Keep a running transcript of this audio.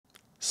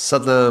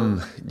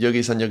Salam,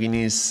 yogis and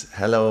yoginis.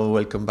 Hello,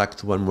 welcome back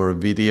to one more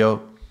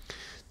video.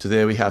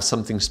 Today we have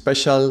something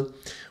special.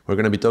 We're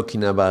going to be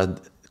talking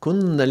about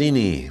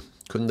Kundalini.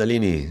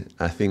 Kundalini.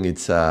 I think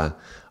it's a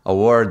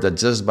word that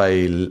just by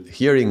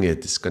hearing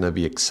it is going to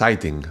be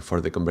exciting for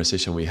the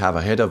conversation we have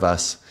ahead of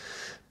us.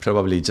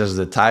 Probably just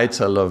the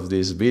title of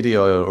this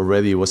video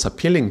already was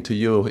appealing to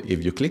you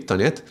if you clicked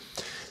on it.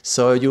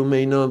 So you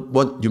may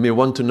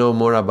want to know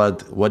more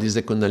about what is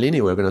the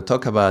Kundalini. We're going to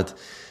talk about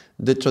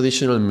the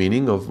traditional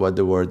meaning of what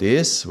the word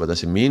is. What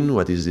does it mean?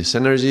 What is this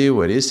energy?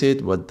 Where is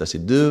it? What does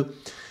it do?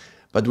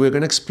 But we're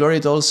going to explore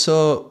it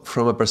also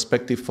from a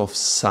perspective of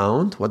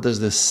sound. What does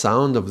the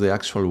sound of the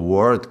actual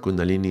word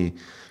Kundalini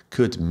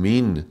could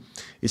mean?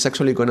 It's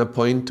actually going to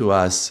point to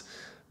us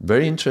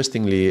very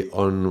interestingly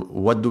on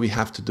what do we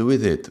have to do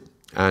with it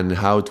and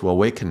how to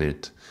awaken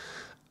it.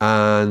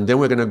 And then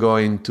we're going to go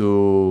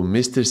into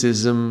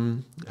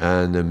mysticism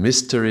and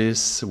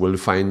mysteries. We'll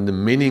find the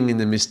meaning in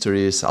the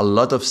mysteries, a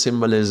lot of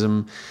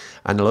symbolism,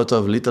 and a lot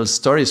of little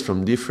stories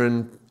from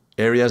different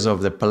areas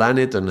of the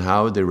planet on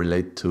how they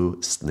relate to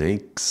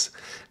snakes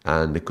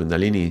and the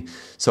Kundalini.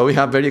 So we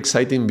have a very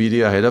exciting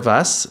video ahead of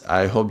us.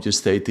 I hope you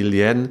stay till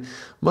the end.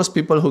 Most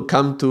people who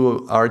come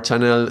to our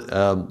channel,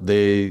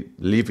 they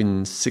live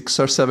in 6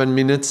 or 7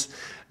 minutes.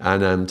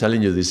 And I'm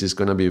telling you, this is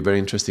going to be a very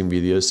interesting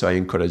video, so I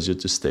encourage you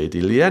to stay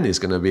till the end. It's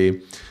going to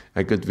be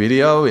a good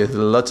video with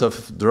lots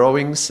of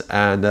drawings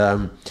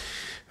and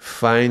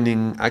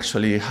finding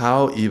actually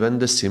how even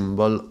the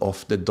symbol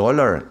of the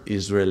dollar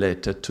is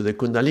related to the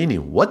Kundalini.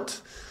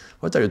 What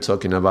are you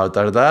talking about,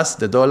 Ardaas?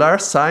 The dollar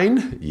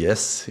sign?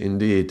 Yes,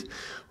 indeed.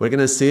 We're going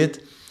to see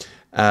it.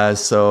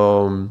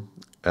 So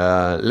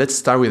let's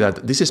start with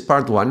that. This is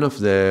part one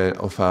of a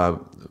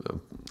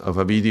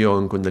video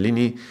on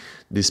Kundalini.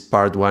 This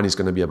part one is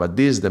going to be about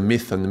this, the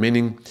myth and the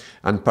meaning,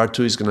 and part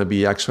two is going to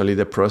be actually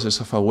the process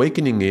of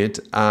awakening it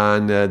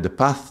and the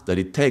path that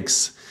it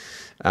takes.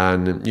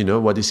 And, you know,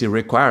 what is it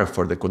required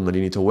for the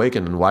Kundalini to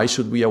awaken, and why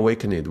should we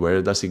awaken it?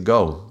 Where does it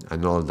go?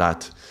 And all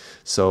that.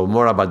 So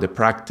more about the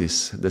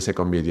practice, the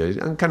second video.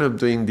 I'm kind of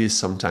doing this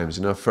sometimes,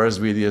 you know, first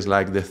video is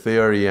like the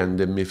theory and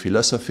the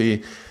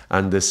philosophy,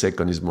 and the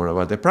second is more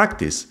about the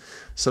practice.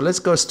 So let's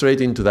go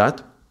straight into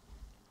that.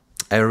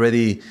 I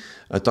already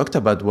talked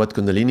about what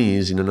Kundalini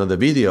is in another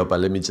video, but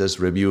let me just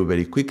review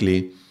very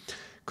quickly.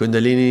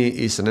 Kundalini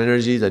is an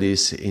energy that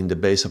is in the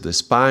base of the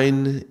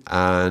spine,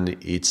 and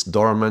it's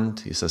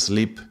dormant, it's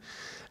asleep,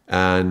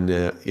 and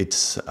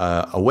its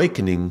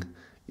awakening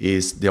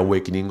is the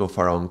awakening of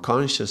our own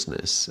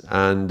consciousness.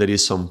 And there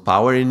is some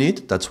power in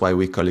it, that's why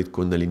we call it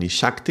Kundalini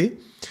Shakti.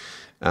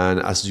 And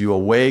as you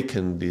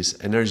awaken this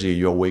energy,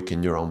 you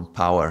awaken your own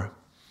power.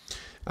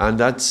 And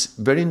that's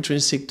very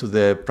intrinsic to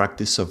the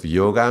practice of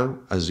yoga.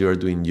 As you're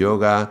doing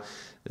yoga,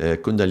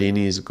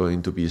 Kundalini is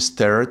going to be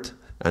stirred,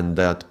 and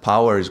that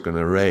power is going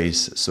to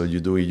raise. So you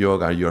do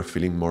yoga, you're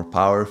feeling more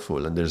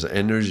powerful, and there's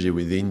energy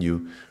within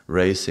you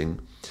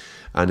raising.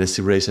 And as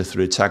it raises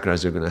through the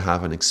chakras, you're going to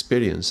have an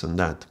experience on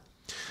that.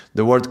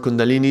 The word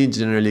Kundalini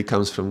generally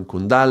comes from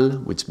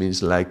kundal, which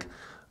means like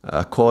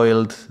a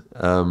coiled,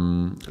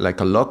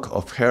 like a lock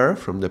of hair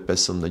from the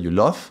person that you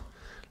love.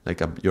 Like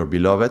your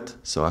beloved,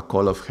 so a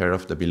coil of hair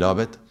of the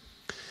beloved.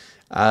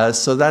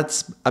 So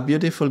that's a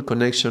beautiful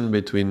connection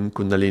between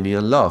Kundalini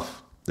and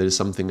love. There is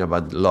something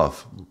about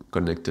love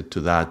connected to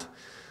that.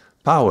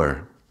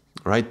 Power,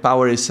 right?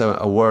 Power is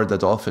a word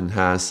that often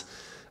has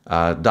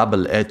a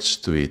double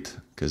edge to it,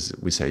 because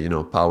we say, you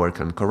know, power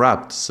can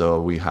corrupt,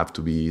 so we have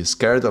to be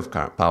scared of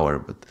power.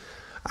 But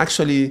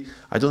actually,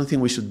 I don't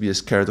think we should be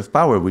scared of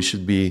power. We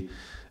should be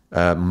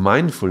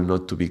mindful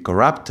not to be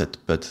corrupted,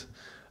 but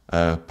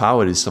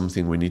power is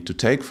something we need to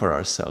take for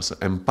ourselves,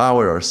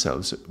 empower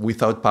ourselves.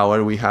 Without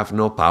power, we have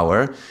no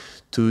power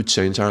to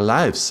change our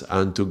lives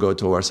and to go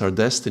towards our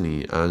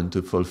destiny and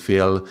to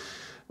fulfill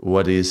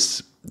what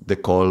is the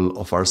call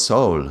of our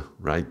soul,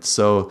 right?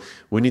 So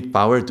we need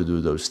power to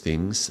do those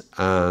things.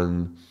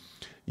 And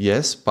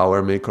yes,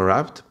 power may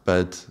corrupt,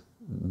 but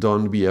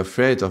don't be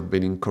afraid of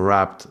being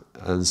corrupt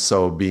and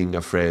so being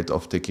afraid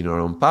of taking our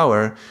own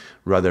power.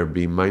 Rather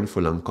be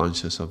mindful and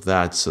conscious of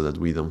that so that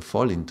we don't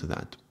fall into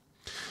that.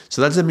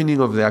 So that's the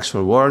meaning of the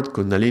actual word,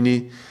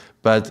 Kundalini.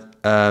 But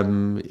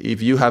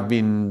if you have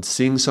been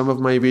seeing some of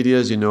my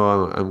videos, you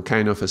know I'm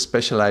kind of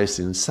specialized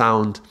in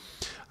sound.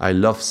 I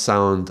love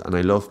sound and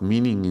I love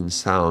meaning in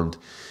sound.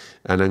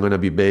 And I'm going to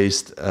be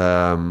based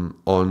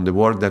on the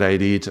work that I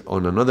did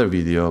on another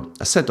video,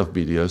 a set of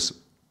videos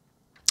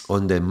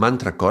on the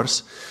mantra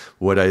course,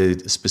 where I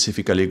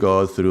specifically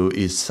go through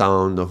each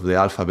sound of the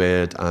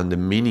alphabet and the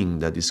meaning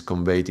that is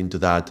conveyed into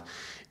that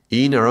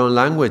in our own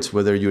language,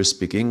 whether you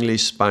speak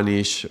English,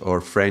 Spanish,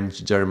 or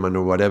French, German,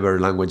 or whatever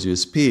language you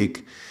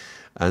speak,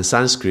 and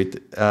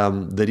Sanskrit,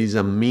 there is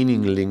a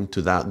meaning linked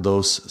to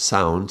those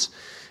sounds.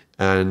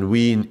 And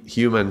we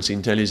humans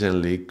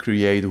intelligently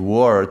create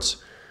words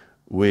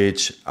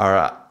which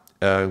are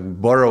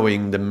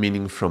borrowing the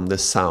meaning from the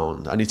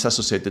sound, and it's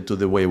associated to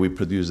the way we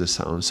produce the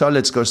sound. So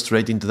let's go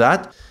straight into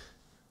that.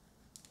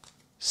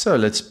 So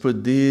let's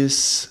put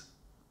this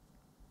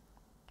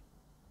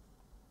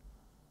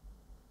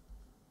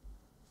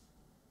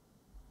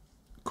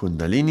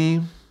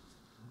Kundalini,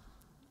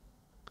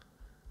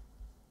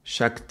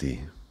 Shakti.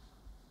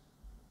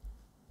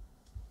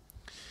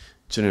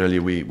 Generally,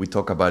 we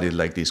talk about it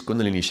like this.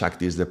 Kundalini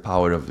Shakti is the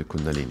power of the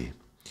Kundalini.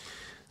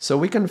 So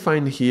we can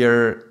find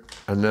here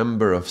a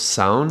number of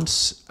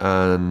sounds,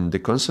 and the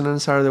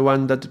consonants are the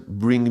ones that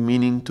bring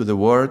meaning to the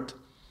word.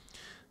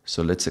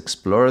 So let's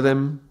explore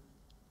them.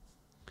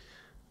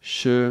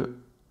 Sh,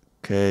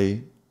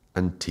 K,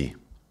 and T.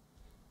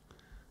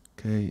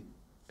 K,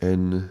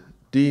 N,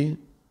 D,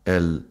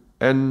 L,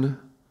 N,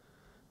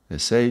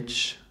 S,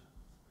 H,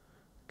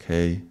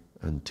 K,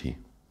 and T.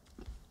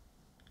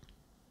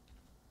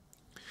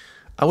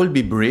 I will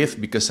be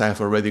brief because I have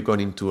already gone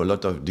into a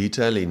lot of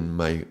detail in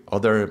my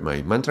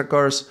mantra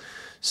course.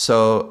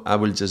 So I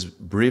will just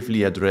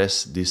briefly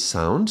address these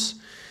sounds.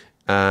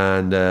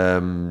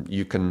 And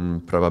you can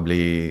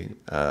probably,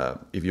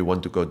 if you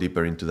want to go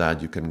deeper into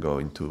that, you can go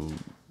into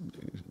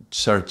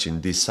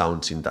searching these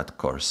sounds in that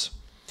course.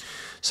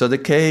 So the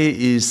K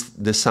is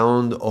the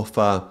sound of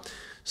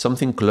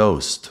something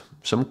closed,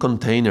 some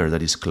container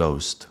that is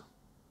closed.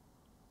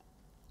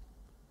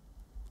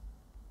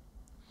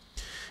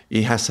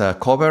 It has a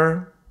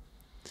cover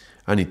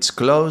and it's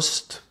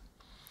closed,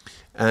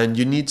 and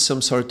you need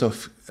some sort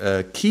of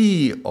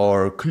key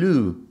or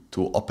clue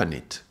to open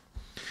it.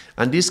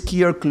 And this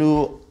key or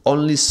clue,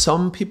 only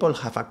some people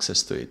have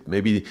access to it.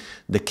 Maybe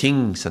the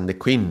kings and the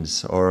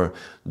queens, or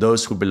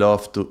those who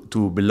belong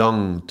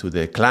to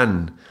the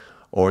clan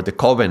or the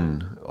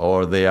coven,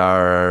 or they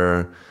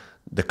are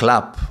the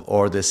club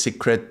or the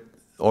secret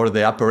or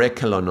the upper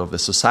echelon of the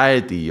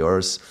society, or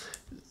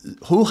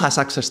who has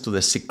access to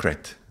the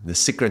secret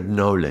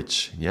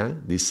knowledge, yeah,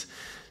 this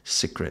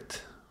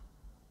secret.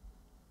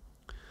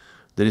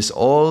 There is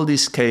all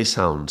these K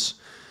sounds.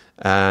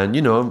 And,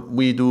 you know,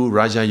 we do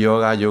Raja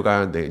Yoga,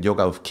 the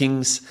yoga of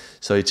kings.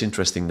 So it's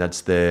interesting.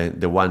 That's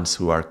the ones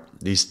who are,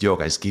 this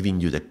yoga is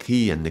giving you the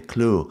key and the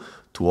clue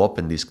to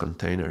open this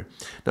container.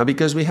 Now,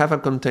 because we have a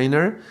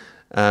container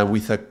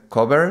with a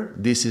cover,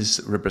 this is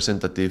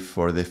representative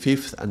for the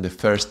fifth and the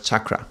first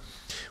chakra,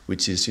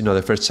 which is, you know,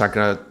 the first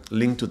chakra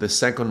linked to the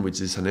second, which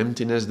is an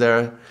emptiness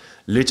there,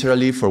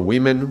 literally for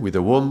women with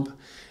a womb.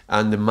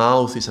 And the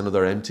mouth is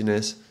another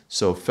emptiness.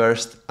 So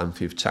first and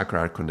fifth chakra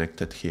are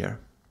connected here.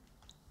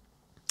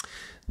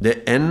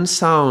 The N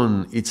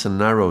sound, it's a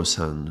narrow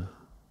sound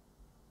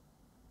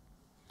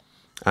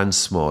and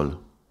small.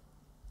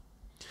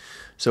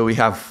 So we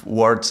have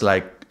words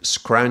like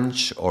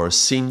scrunch or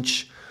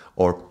cinch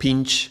or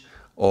pinch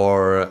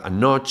or a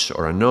notch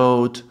or a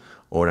note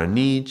or a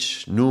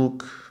niche,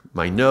 nook,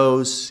 my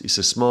nose is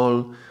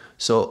small.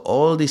 So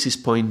all this is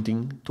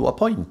pointing to a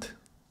point.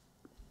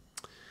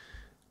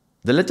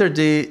 The letter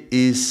D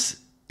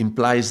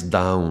implies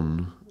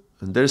down,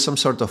 and there's some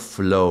sort of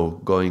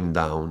flow going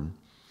down.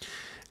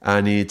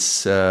 And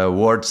it's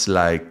words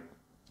like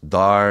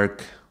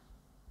dark,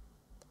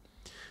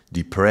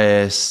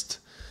 depressed,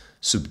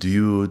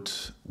 subdued,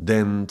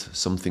 dent,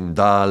 something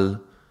dull.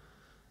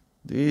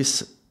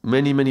 These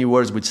many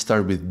words which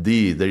start with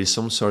D, there is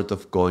some sort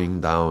of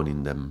going down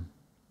in them.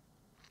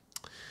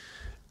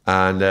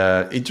 And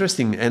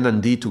interesting, N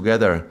and D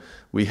together,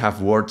 we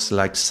have words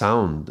like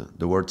sound,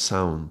 the word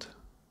sound,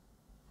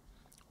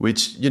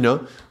 which, you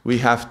know, we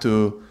have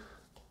to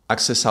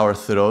access our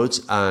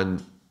throats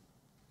and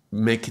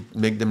make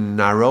them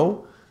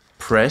narrow,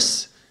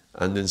 press,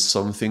 and then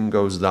something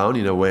goes down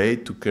in a way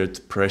to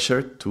create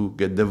pressure to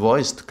get the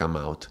voice to come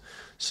out.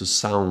 So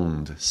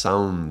sound,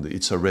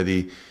 it's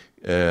already,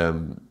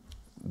 to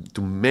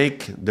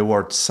make the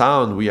word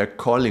sound, we are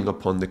calling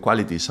upon the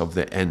qualities of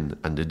the N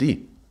and the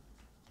D.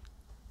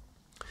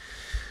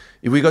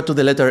 If we go to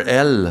the letter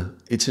L,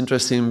 it's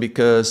interesting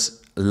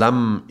because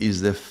Lam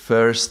is the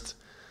first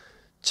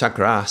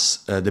chakra,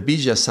 the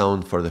bija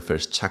sound for the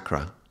first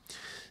chakra.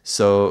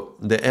 So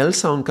the L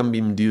sound can be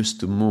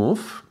induced to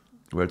move.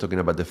 We're talking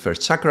about the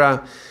first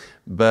chakra,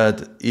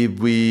 but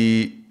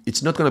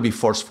it's not going to be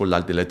forceful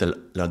like the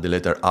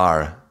letter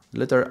R.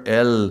 Letter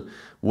L,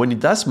 when it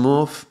does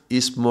move,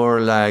 is more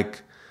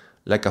like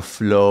a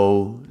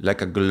flow,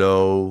 like a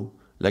glow,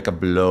 like a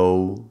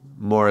blow,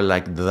 more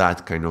like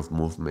that kind of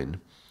movement.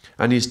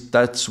 And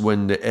that's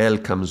when the L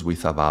comes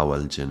with a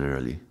vowel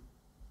generally.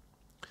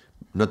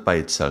 Not by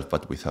itself,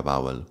 but with a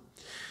vowel.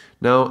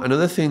 Now,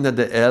 another thing that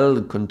the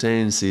L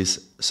contains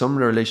is some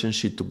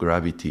relationship to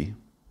gravity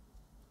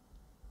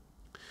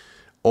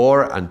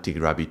or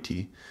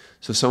anti-gravity.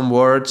 So some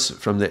words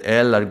from the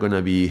L are going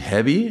to be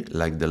heavy,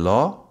 like the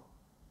law,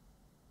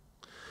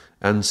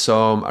 and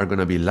some are going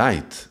to be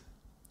light,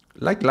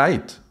 like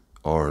light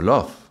or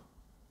love.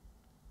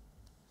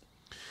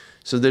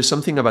 So there's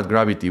something about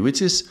gravity,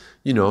 which is,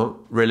 you know,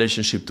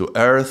 relationship to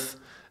earth,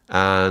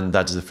 and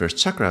that's the first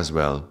chakra as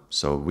well.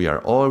 So we are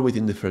all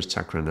within the first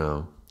chakra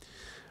now.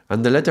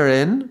 And the letter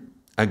N,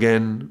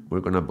 again, we're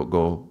going to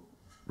go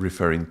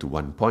referring to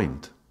one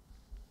point.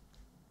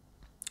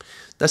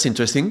 That's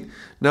interesting.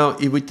 Now,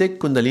 if we take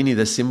Kundalini,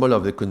 the symbol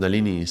of the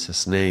Kundalini is a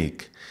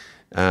snake.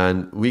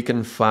 And we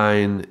can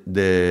find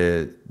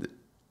that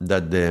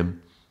the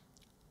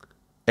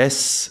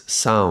S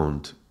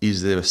sound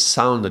is the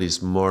sound that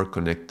is more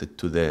connected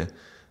to the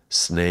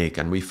snake.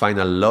 And we find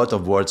a lot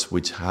of words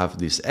which have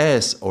this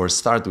S or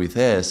start with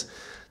S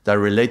that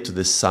relate to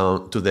the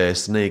sound, to the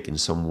snake in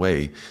some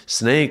way.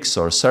 Snakes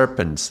or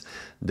serpents,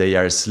 they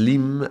are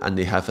slim and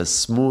they have a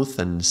smooth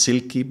and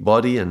silky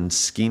body and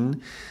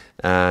skin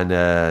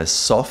and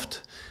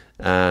soft,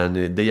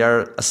 and they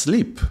are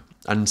asleep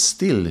and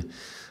still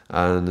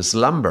and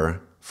slumber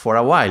for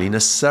a while in a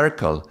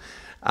circle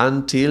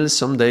until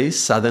someday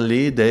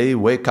suddenly they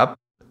wake up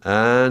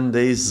and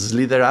they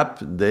slither up,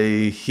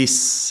 they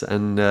hiss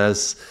and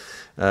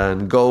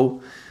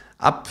go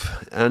up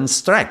and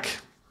strike.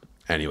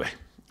 Anyway,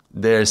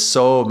 there's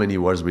so many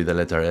words with the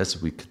letter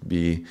S. We could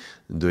be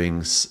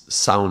doing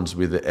sounds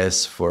with the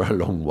S for a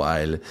long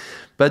while.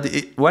 But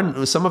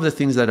some of the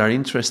things that are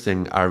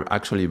interesting are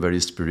actually very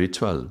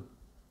spiritual.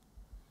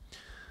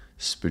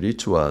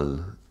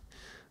 Spiritual.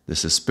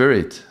 There's a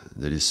spirit,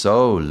 there is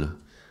soul,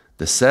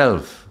 the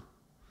self,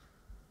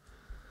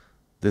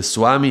 the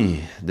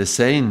Swami, the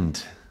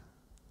saint,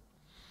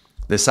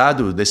 the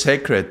sadhu, the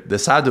sacred, the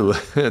sadhu,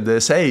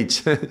 the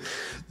sage.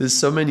 There's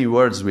so many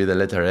words with the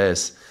letter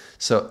S.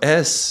 So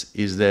S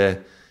is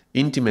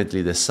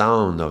intimately the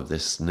sound of the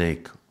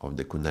snake, of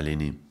the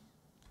Kundalini.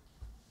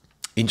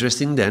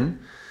 Interesting then,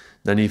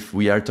 that if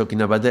we are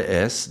talking about the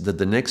S, that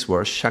the next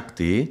word,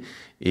 shakti,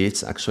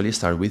 it's actually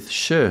start with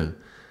sh.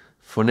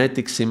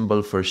 Phonetic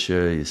symbol for sh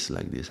is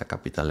like this, a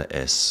capital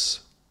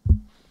S.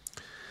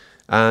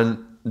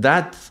 And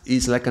that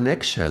is like an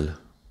eggshell.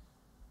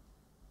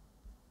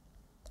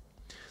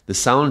 The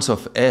sounds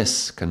of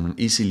S can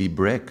easily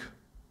break.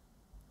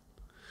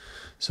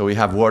 So we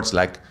have words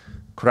like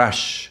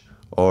crash,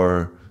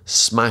 or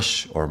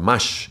smash, or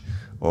mash,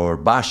 or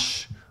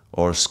bash,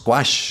 or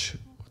squash,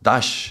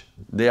 dash.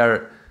 They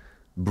are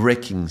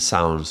breaking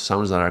sounds,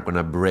 sounds that are going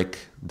to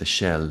break the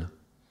shell.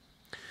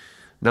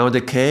 Now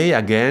the K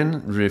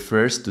again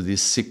refers to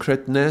this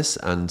secretness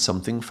and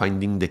something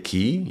finding the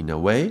key in a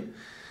way.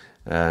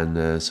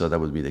 And so that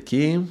would be the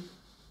key.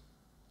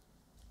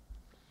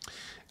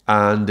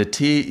 And the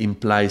T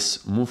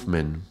implies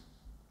movement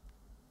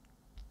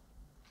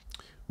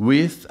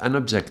with an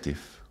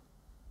objective.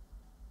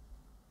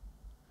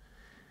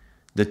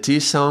 The T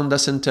sound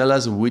doesn't tell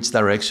us which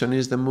direction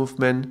is the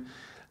movement,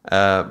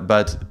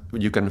 but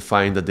you can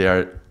find that they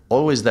are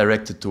always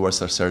directed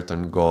towards a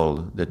certain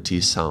goal, the T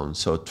sound.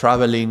 So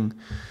traveling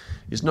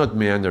is not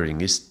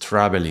meandering, it's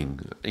traveling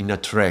in a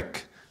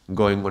trek,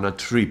 going on a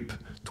trip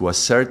to a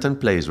certain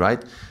place,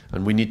 right?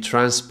 And we need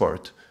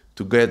transport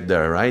to get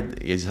there, right?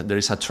 There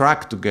is a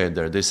track to get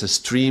there. There's a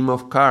stream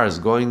of cars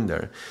going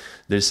there.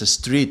 There's a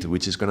street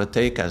which is going to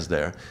take us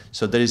there.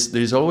 So there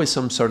is always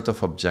some sort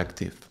of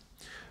objective.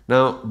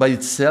 Now, by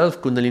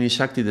itself, Kundalini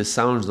Shakti, the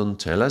sounds don't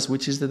tell us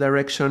which is the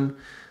direction.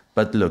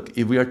 But look,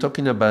 if we are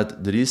talking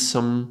about there is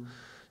some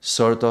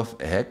sort of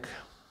egg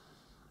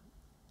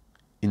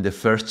in the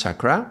first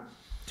chakra,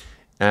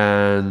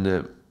 and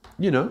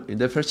in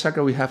the first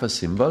chakra we have a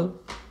symbol.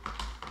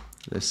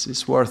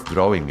 It's worth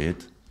drawing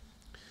it.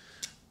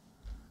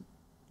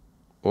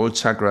 All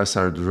chakras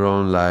are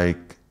drawn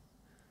like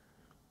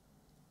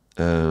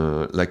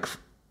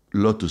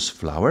lotus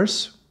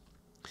flowers.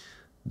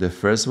 The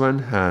first one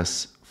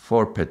has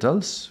 4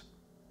 petals.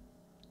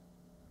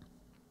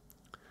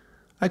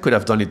 I could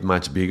have done it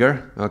much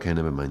bigger. Okay,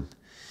 never mind.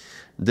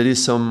 There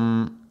is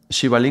some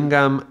Shiva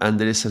Lingam and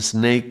there is a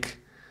snake,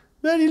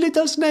 very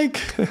little snake,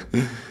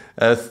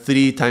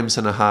 3.5 times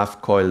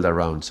coiled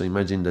around. So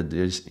imagine that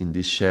there's in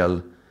this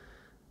shell,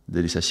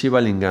 there is a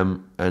Shiva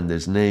Lingam and the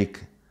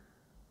snake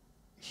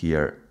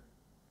here,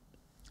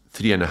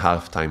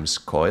 3.5 times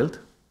coiled.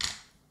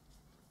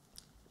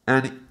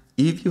 And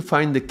if you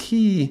find the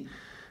key,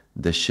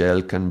 the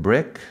shell can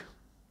break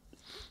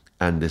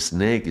and the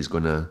snake is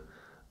gonna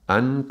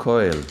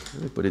uncoil.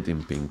 Let me put it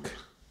in pink.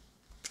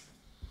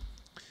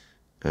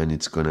 And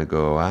it's gonna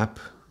go up,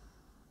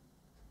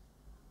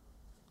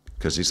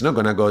 because it's not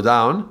gonna go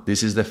down.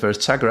 This is the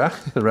first chakra,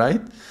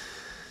 right?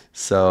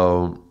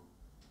 So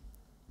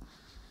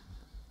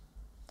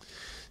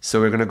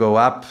we're gonna go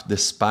up the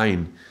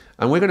spine,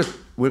 and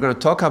we're gonna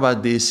talk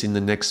about this in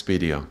the next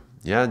video.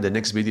 Yeah, the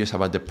next video is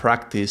about the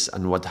practice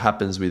and what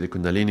happens with the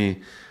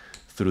Kundalini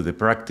through the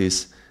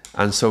practice.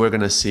 And so we're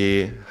gonna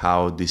see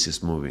how this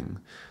is moving.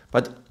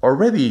 But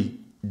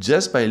already,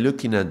 just by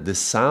looking at the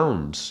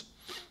sounds,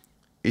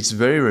 it's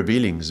very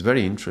revealing, it's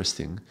very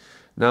interesting.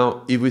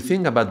 Now, if we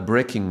think about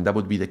breaking, that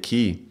would be the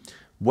key.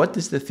 What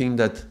is the thing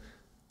that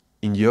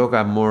in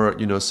yoga more,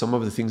 some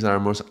of the things that are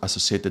more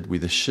associated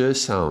with the sh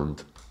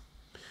sound?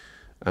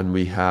 And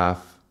we have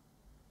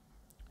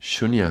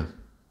shunya.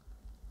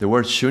 The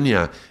word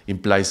shunya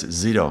implies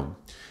 0,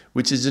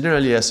 which is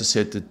generally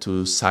associated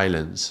to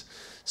silence.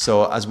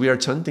 So as we are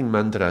chanting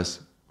mantras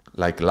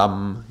like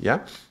Lam, yeah,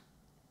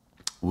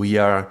 we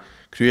are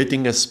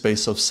creating a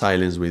space of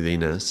silence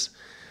within us.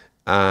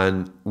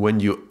 And when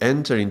you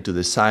enter into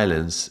the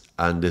silence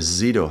and the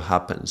 0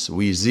 happens,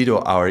 we 0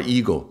 our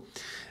ego.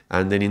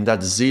 And then in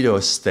that 0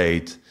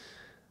 state,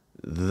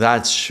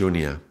 that's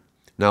shunya.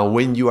 Now,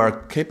 when you are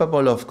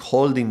capable of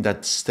holding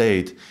that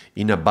state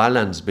in a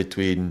balance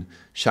between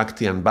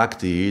Shakti and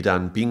Bhakti,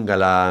 and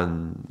Pingala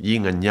and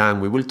Yin and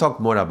Yang, we will talk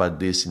more about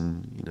this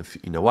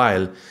in a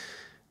while.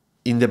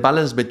 In the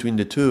balance between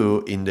the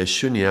two, in the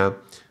Shunya,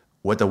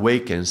 what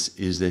awakens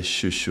is the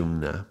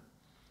Shushumna.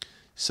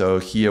 So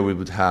here we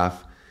would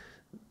have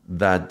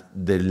that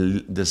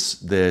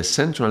the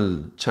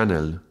central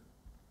channel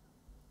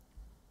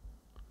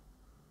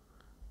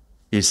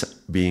is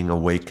being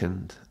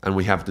awakened, and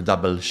we have the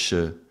double sh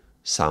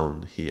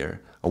sound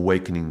here,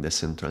 awakening the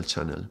central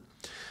channel.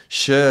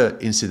 Sh,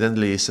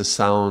 incidentally, is a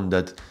sound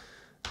that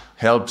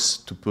helps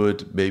to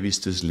put babies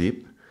to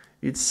sleep.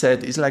 It's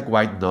said, it's like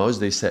white noise.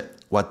 They said,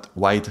 what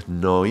white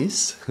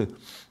noise,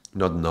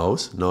 not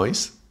nose,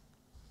 noise.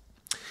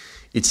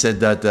 It's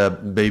said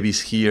that babies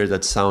hear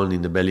that sound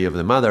in the belly of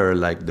the mother,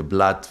 like the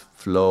blood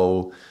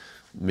flow.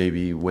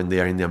 Maybe when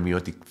they are in the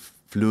amniotic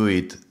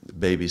fluid,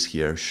 babies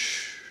hear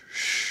shh,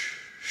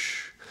 shh,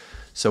 shh.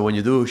 So when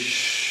you do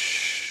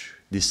shh,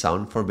 this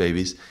sound for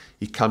babies,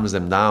 it calms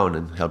them down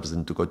and helps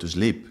them to go to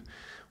sleep,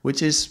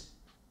 which is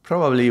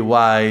probably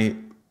why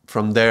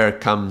from there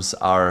comes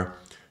our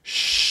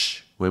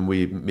shh, when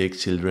we make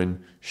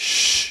children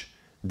shh,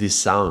 this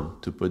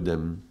sound to put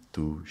them,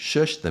 to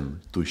shush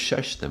them,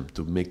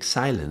 to make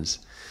silence.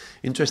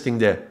 Interesting,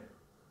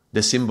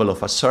 the symbol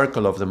of a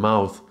circle of the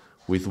mouth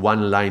with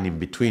one line in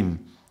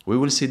between. We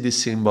will see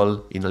this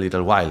symbol in a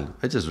little while.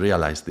 I just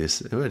realized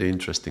this, a very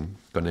interesting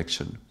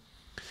connection.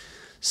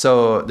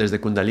 So there's the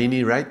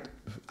Kundalini, right?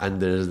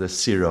 And there's the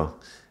zero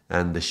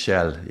and the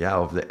shell, yeah,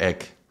 of the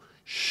egg.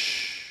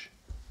 Shh.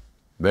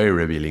 Very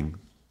revealing.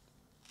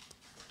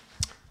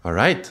 All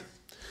right.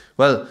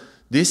 Well,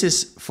 this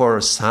is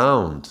for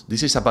sound.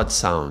 This is about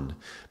sound.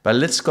 But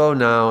let's go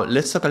now,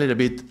 let's talk a little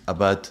bit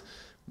about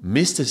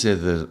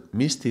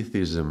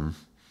mysticism,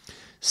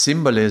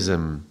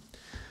 symbolism,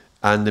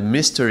 and the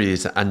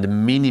mysteries and the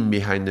meaning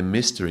behind the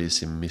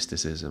mysteries in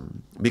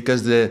mysticism.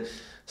 Because the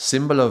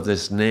symbol of the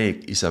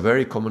snake is a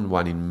very common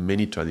one in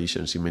many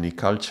traditions, in many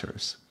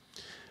cultures.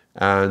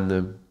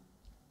 And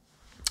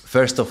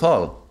first of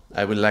all,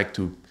 I would like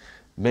to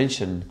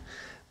mention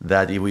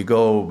that if we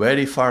go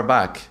very far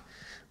back,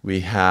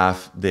 we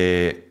have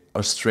the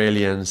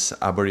Australians,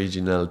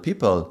 Aboriginal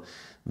people.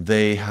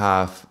 They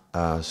have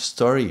a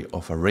story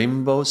of a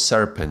rainbow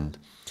serpent,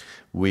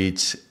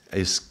 which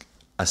is,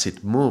 as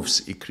it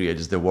moves, it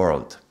creates the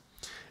world.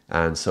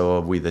 And so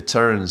with the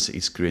turns,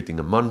 it's creating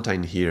a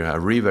mountain here, a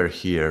river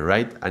here,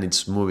 right? And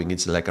it's moving,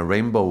 it's like a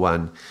rainbow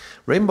one.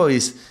 Rainbow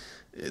is,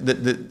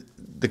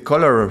 the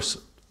colors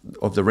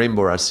of the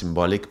rainbow are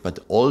symbolic, but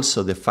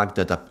also the fact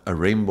that a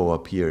rainbow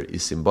appears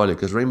is symbolic,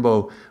 because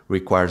rainbow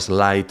requires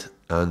light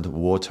and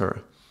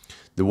water.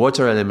 The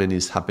water element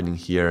is happening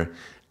here,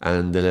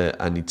 and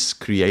it's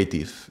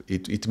creative.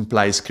 It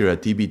implies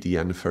creativity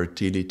and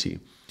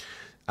fertility.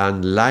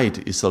 And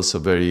light is also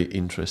very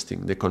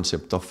interesting, the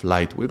concept of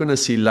light. We're going to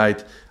see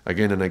light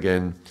again and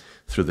again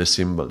through the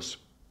symbols,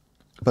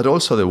 but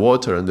also the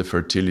water and the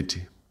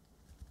fertility.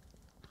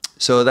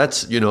 So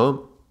that's,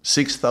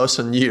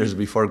 6,000 years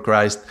before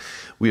Christ,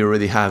 we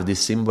already have this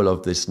symbol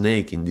of the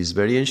snake in these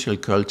very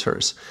ancient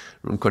cultures,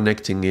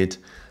 connecting it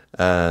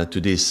to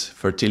this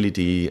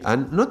fertility.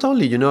 And not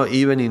only,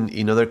 even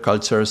in other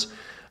cultures,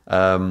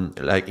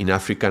 like in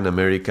Africa and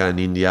America and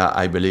India,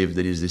 I believe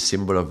there is this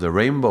symbol of the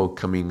rainbow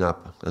coming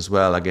up as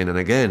well again and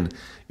again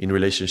in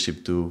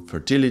relationship to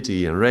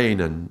fertility and rain,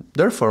 and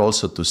therefore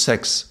also to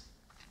sex.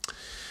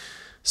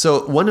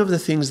 So one of the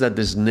things that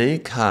the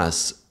snake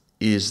has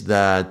is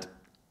that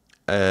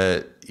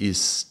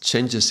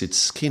changes its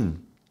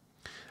skin.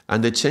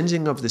 And the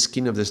changing of the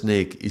skin of the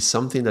snake is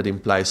something that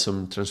implies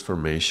some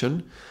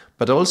transformation,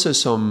 but also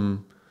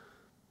some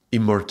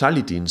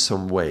immortality in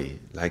some way.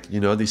 Like,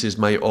 this is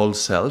my old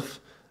self,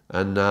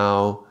 and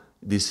now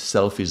this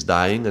self is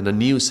dying and a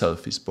new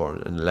self is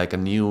born, and like a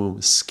new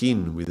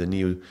skin with a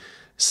new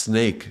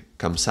snake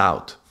comes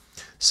out.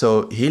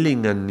 So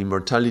healing and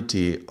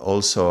immortality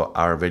also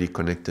are very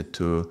connected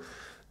to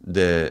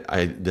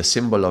the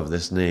symbol of the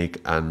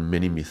snake and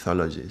many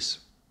mythologies.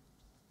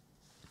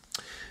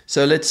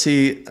 So let's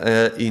see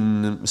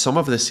in some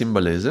of the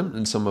symbolism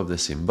and some of the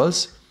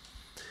symbols.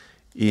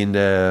 In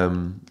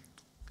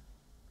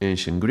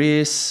ancient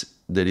Greece,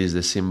 there is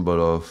the symbol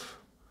of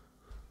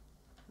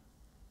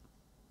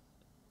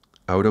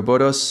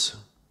Ouroboros,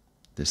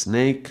 the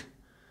snake,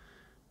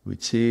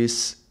 which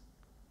is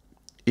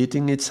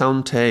eating its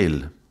own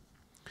tail.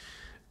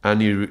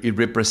 And it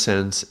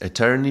represents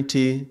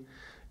eternity.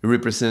 It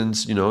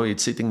represents,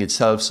 it's eating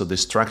itself, so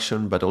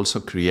destruction, but also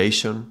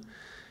creation.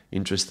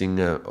 Interesting,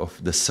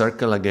 of the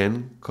circle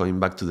again, going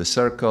back to the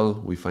circle,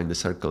 we find the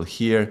circle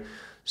here.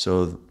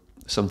 So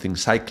something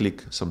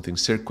cyclic, something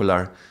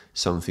circular,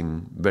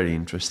 something very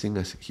interesting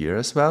here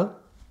as well.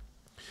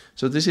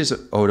 So this is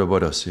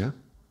Ouroboros, yeah?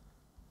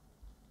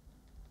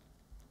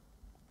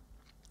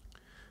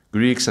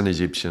 Greeks and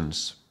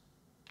Egyptians.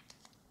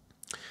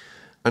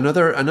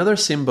 Another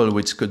symbol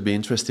which could be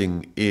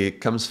interesting,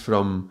 it comes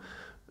from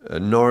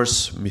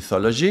Norse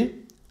mythology,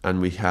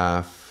 and we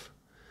have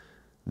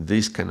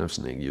this kind of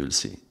snake, you will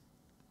see.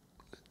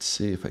 Let's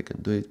see if I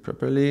can do it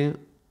properly,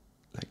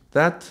 like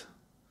that.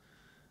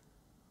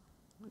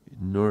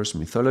 In Norse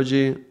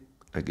mythology,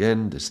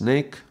 again, the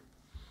snake.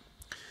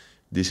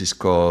 This is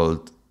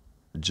called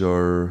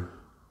Jormungand.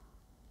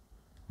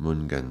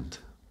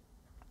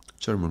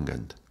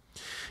 Jormungand.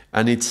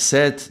 And it's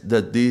said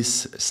that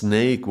this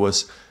snake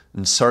was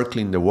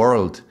encircling the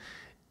world,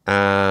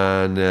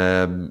 and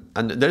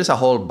there is a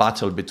whole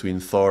battle between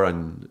Thor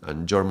and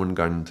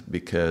Jormungand,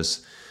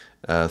 because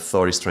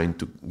Thor is trying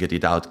to get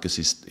it out because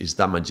he's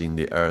damaging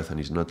the earth and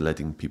he's not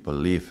letting people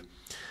live.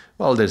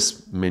 Well,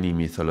 there's many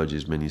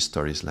mythologies, many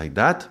stories like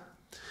that.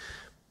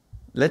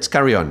 Let's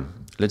carry on.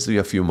 Let's do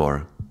a few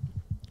more.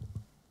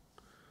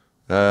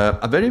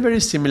 Very, very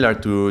similar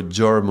to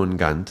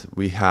Jormungand,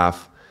 we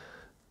have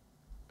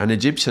an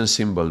Egyptian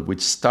symbol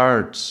which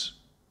starts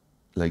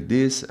like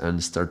this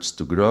and starts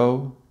to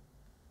grow.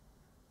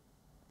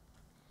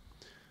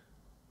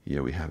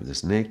 Here we have the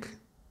snake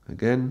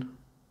again.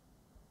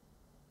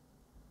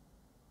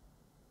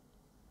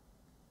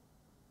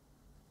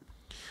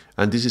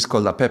 And this is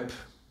called a pep.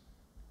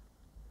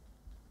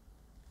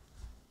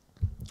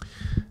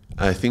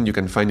 I think you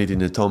can find it in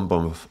the tomb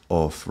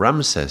of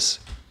Ramses.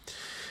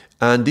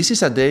 And this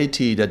is a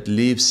deity that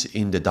lives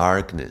in the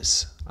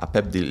darkness.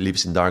 Apep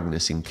lives in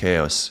darkness, in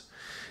chaos.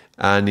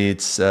 And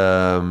it's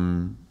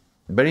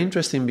very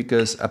interesting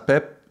because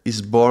Apep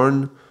is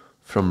born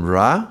from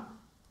Ra,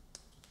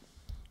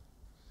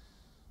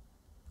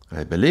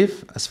 I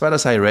believe. As far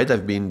as I read,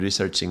 I've been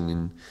researching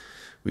in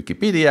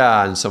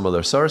Wikipedia and some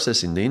other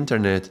sources in the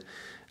internet,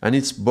 and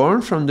it's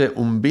born from the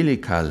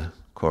umbilical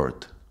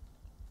cord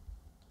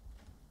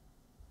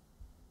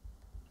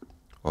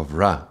of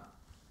Ra.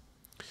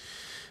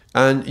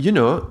 And you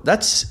know,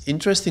 that's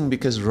interesting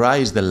because Ra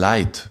is the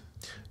light.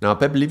 Now,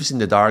 Pep lives in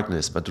the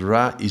darkness, but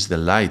Ra is the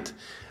light.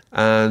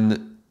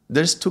 And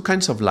there's two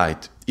kinds of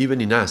light.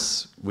 Even in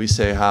us, we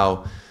say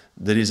how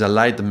there is a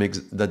light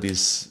that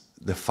is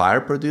the fire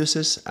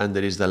produces, and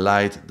there is the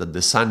light that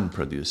the sun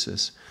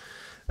produces.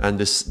 And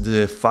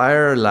the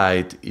fire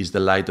light is the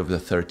light of the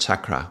third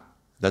chakra.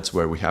 That's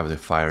where we have the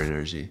fire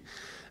energy.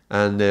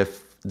 And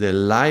the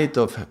light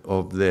of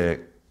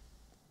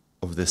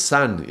the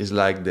sun is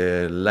like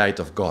the light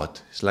of God.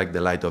 It's like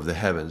the light of the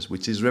heavens,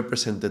 which is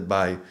represented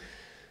by,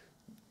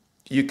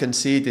 you can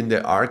see it in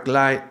the arc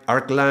line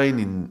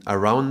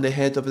around the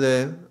head of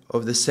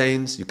the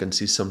saints. You can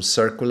see some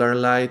circular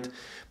light,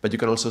 but you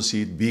can also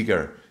see it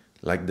bigger,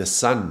 like the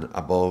sun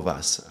above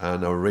us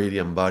and our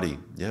radiant body,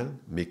 yeah,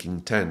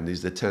 making 10. This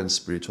is the 10th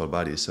spiritual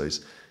body, so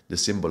it's the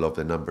symbol of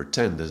the number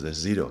 10. There's the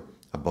 0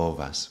 above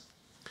us.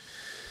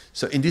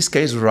 So in this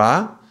case,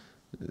 Ra,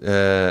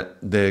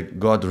 the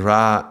god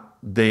Ra,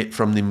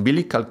 from the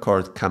umbilical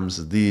cord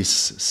comes this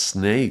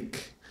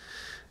snake.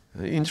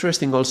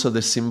 Interesting also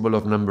the symbol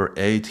of number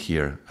 8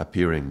 here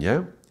appearing,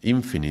 yeah?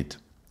 Infinite,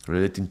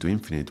 relating to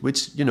infinite,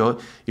 which, you know,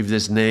 if the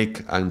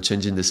snake and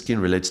changing the skin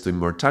relates to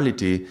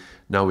immortality,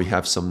 now we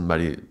have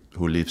somebody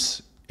who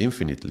lives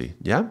infinitely,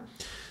 yeah?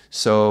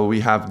 So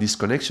we have this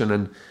connection,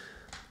 and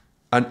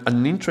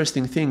an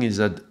interesting thing is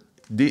that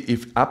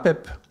if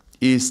Apep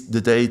is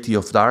the deity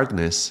of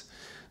darkness,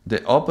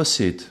 the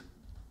opposite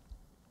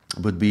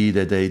would be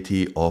the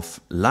deity of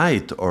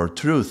light or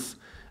truth,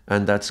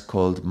 and that's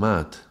called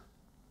Mat.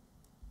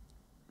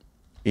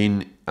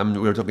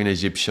 We're talking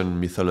Egyptian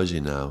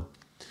mythology now.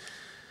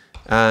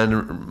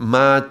 And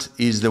Mat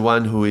is the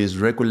one who is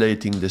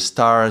regulating the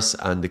stars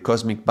and the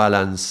cosmic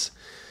balance,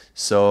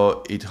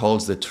 so it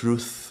holds the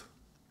truth.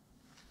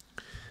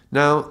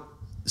 Now,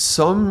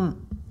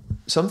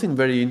 something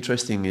very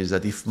interesting is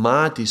that if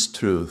Mat is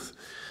truth,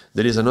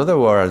 there is another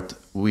word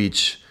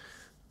which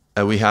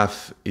we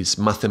have is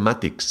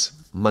mathematics.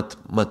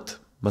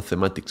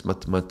 Mathematics.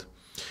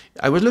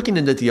 I was looking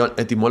at the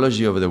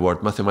etymology of the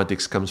word.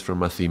 Mathematics comes from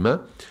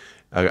mathema,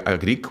 a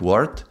Greek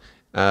word,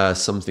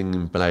 something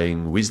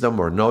implying wisdom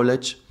or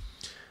knowledge,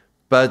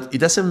 but it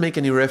doesn't make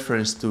any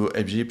reference to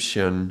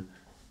Egyptian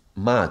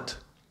math.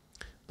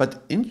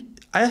 But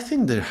I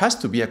think there has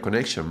to be a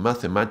connection.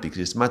 Mathematics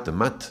is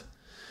mathemat.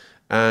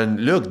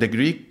 And look, the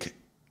Greek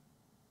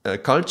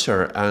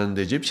culture and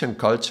the Egyptian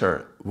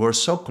culture were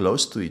so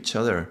close to each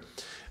other.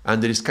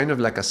 And there is kind of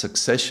like a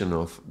succession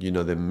of, you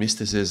know, the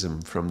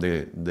mysticism from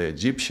the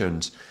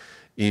Egyptians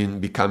in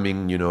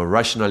becoming, you know,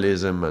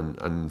 rationalism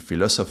and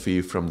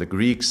philosophy from the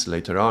Greeks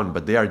later on.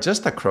 But they are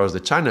just across the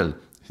channel,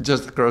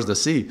 just across the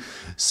sea.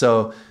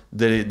 So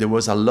there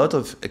was a lot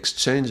of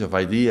exchange of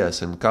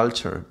ideas and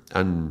culture,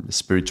 and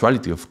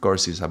spirituality, of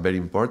course, is a very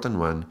important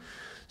one.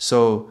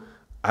 So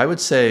I would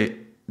say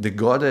the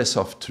goddess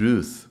of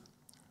truth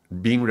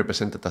being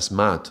represented as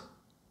Mat,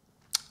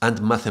 and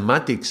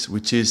mathematics,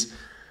 which is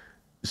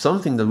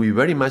something that we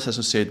very much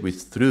associate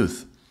with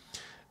truth,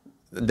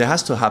 there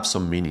has to have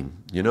some meaning,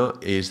 you know,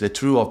 is the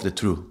true of the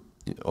true,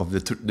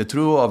 the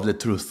true of the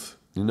truth,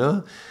 you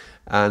know,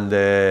 and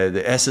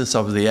the essence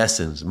of the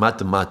essence,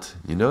 mat,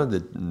 you know,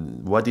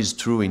 what is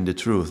true in the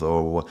truth,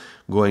 or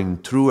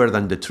going truer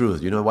than the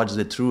truth, you know, what's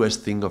the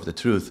truest thing of the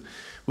truth,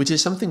 which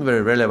is something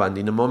very relevant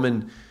in a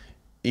moment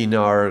in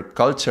our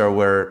culture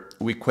where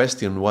we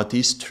question what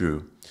is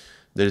true.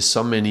 There's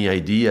so many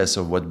ideas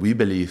of what we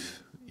believe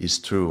is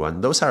true,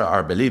 and those are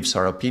our beliefs,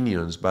 our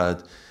opinions,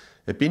 but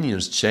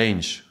opinions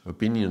change.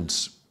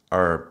 Opinions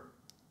are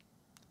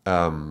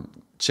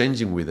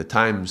changing with the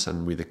times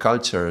and with the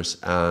cultures.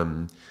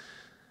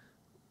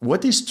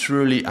 What is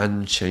truly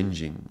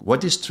unchanging?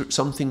 What is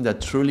something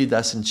that truly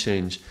doesn't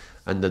change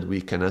and that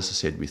we can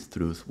associate with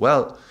truth?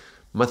 Well,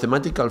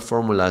 mathematical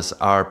formulas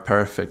are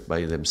perfect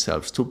by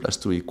themselves. 2 +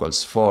 2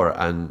 = 4,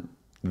 and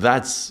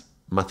that's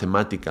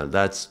mathematical,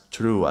 that's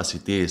true as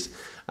it is.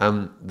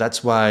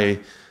 That's why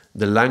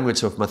the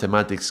language of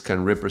mathematics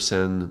can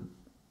represent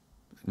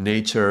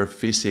nature,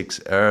 physics,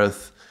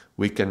 earth.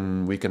 We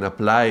can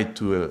apply it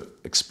to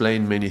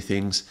explain many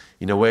things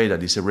in a way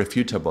that is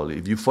irrefutable.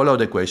 If you follow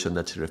the equation,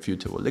 that's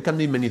irrefutable. There can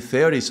be many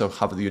theories of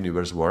how the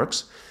universe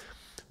works,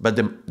 but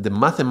the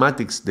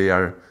mathematics, they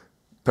are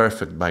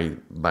perfect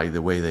by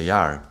the way they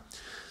are.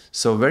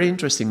 So very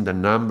interesting that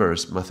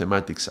numbers,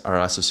 mathematics,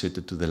 are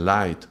associated to the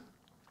light,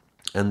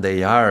 and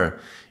they are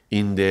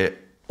in the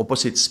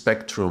opposite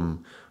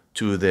spectrum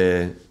to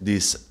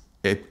this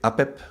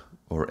apep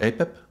or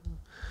apep,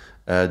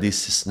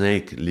 this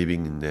snake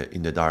living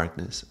in the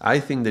darkness. I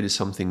think there is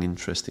something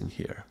interesting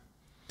here.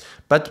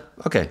 But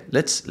okay,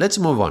 let's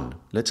move on.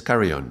 Let's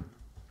carry on.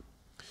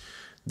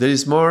 There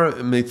is more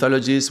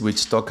mythologies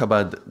which talk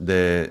about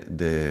the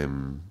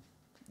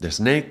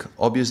snake.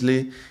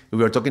 Obviously,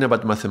 we are talking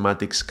about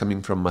mathematics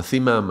coming from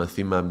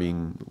mathema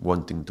being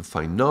wanting to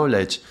find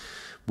knowledge.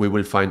 We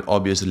will find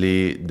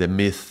obviously the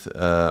myth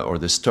or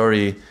the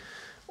story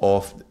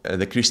of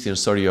the Christian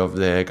story of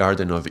the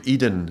Garden of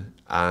Eden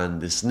and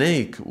the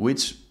snake,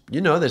 which,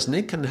 you know, the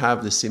snake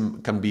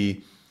can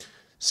be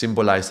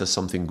symbolized as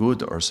something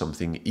good or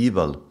something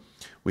evil.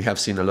 We have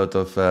seen a lot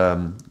of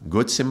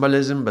good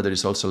symbolism, but there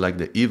is also like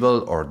the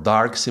evil or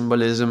dark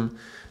symbolism,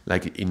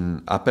 like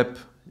in Apep,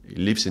 it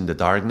lives in the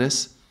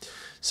darkness.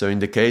 So in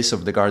the case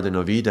of the Garden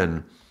of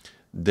Eden,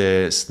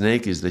 the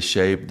snake is the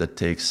shape that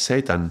takes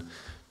Satan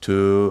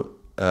to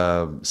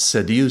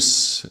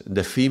seduce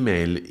the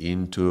female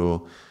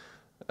into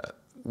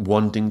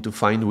wanting to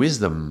find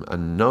wisdom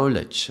and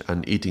knowledge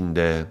and eating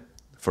the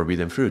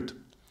forbidden fruit.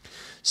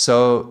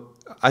 So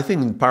I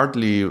think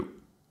partly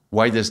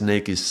why the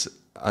snake is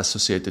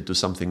associated to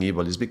something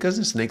evil is because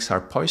the snakes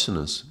are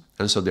poisonous,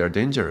 and so they are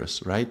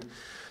dangerous, right?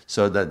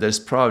 So that's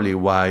probably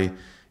why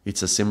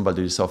it's a symbol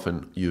that is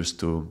often used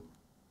to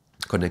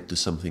connect to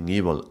something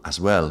evil as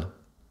well.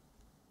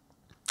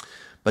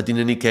 But in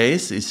any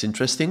case, it's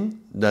interesting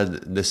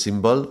that the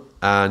symbol,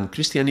 and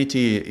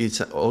Christianity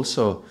is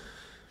also,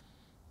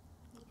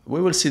 we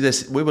will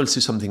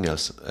see something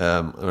else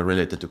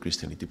related to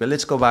Christianity. But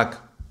let's go back.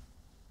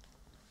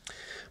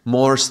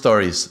 More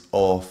stories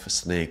of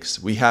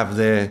snakes. We have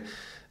the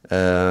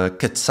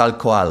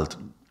Quetzalcoatl.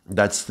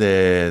 That's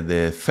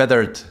the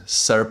feathered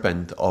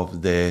serpent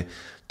of the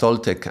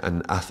Toltec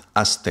and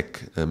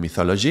Aztec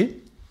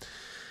mythology.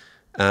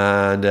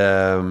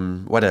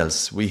 And what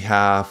else? We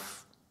have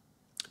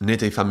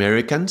Native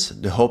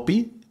Americans, the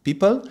Hopi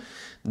people.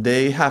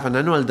 They have an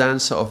annual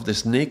dance of the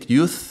snake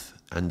youth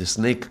and the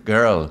snake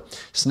girl.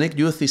 Snake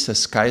youth is a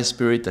sky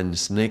spirit, and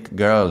snake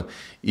girl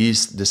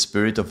is the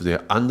spirit of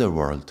the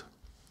underworld.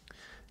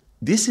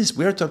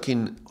 We're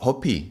talking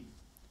Hopi,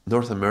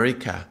 North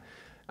America.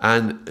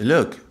 And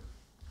look,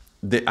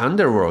 the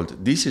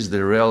underworld, this is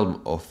the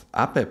realm of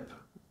Apep.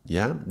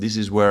 Yeah, this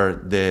is where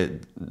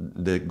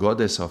the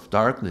goddess of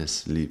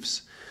darkness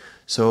lives.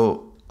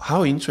 So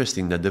how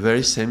interesting that the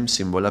very same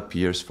symbol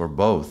appears for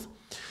both.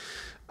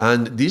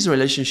 And this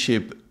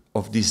relationship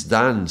of this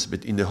dance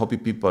between the Hopi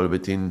people,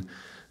 between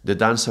the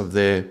dance of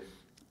the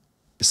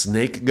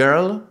snake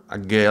girl, a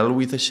girl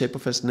with the shape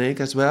of a snake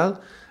as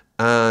well,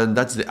 and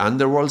that's the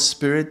underworld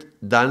spirit,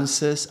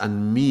 dances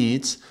and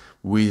meets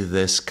with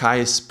the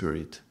sky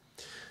spirit.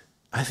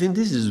 I think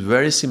this is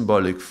very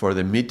symbolic for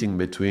the meeting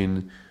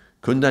between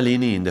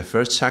Kundalini in the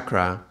first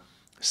chakra,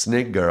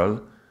 snake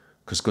girl,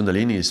 because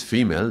Kundalini is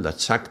female,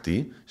 that's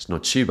Shakti, it's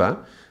not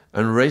Shiva,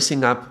 and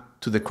raising up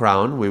to the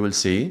crown. We will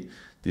see,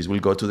 this will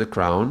go to the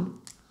crown.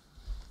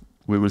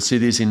 We will see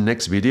this in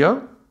next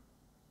video.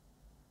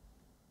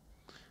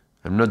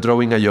 I'm not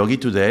drawing a yogi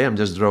today, I'm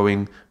just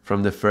drawing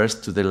from the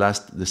first to the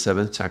last, the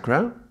seventh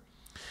chakra.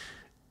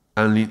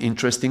 And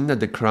interesting that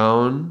the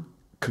crown,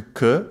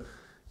 K,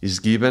 is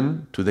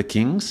given to the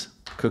kings,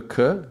 K,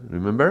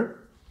 remember?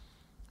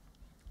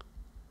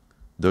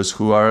 Those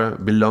who are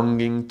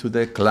belonging to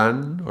the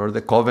clan or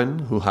the coven,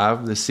 who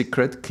have the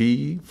secret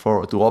key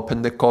to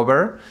open the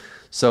cover.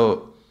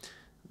 So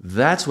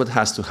that's what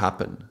has to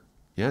happen.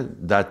 Yeah,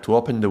 that to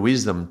open the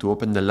wisdom, to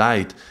open the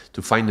light,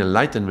 to find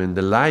enlightenment.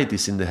 The light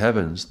is in the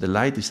heavens. The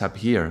light is up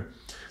here.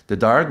 The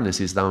darkness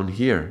is down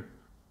here,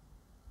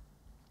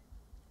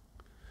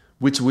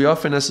 which we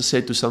often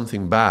associate to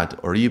something bad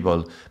or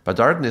evil. But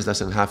darkness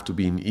doesn't have to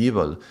be in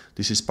evil.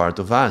 This is part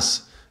of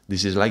us.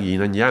 This is like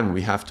yin and yang.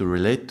 We have to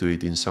relate to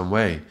it in some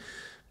way.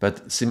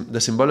 But the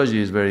symbology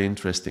is very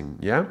interesting.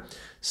 Yeah.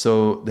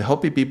 So the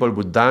Hopi people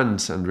would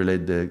dance and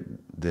relate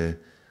the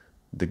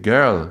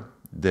girl,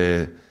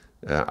 the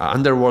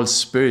underworld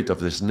spirit of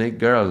the snake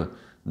girl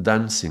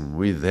dancing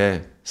with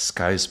the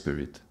sky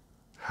spirit.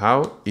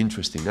 How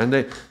interesting. And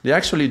they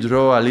actually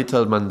draw a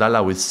little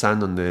mandala with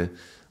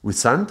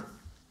sand.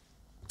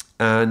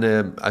 And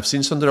I've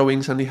seen some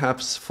drawings, and it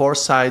has 4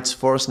 sides,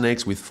 4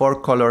 snakes with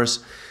 4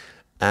 colors.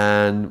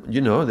 And,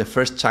 you know, the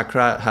first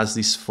chakra has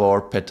these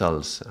 4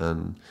 petals.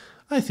 And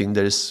I think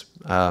there is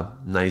a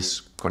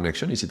nice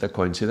connection. Is it a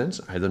coincidence?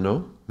 I don't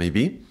know.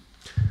 Maybe.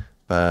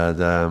 But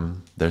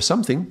there's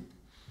something.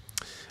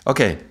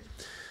 Okay.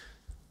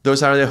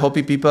 Those are the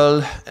Hopi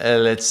people.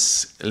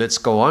 Let's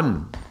go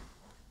on.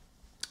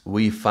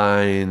 We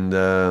find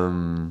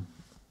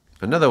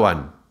another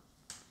one.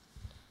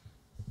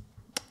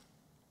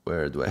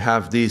 Where do I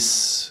have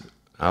this?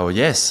 Oh,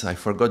 yes, I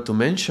forgot to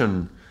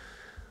mention.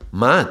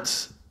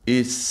 Mat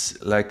is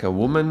like a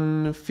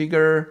woman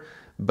figure,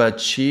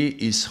 but she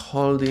is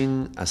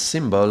holding a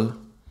symbol,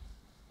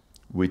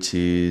 which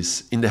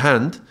is in the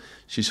hand.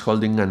 She's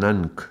holding an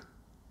ankh.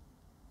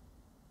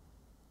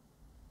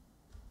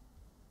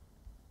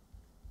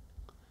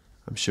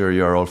 I'm sure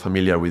you are all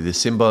familiar with this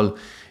symbol.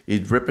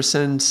 It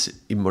represents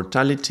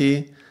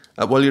immortality.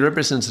 Well, it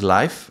represents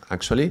life,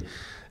 actually.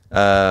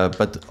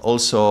 But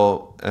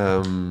also,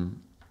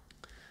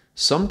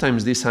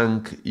 sometimes this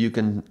ankh, you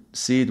can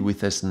see it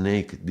with a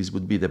snake. This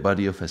would be the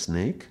body of a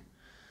snake.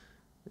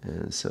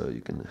 And so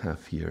you can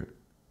have here,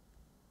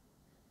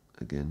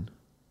 again.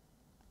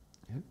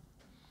 Yeah.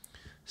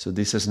 So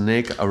this is a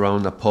snake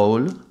around a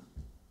pole.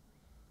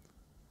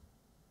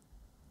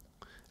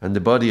 And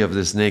the body of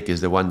the snake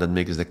is the one that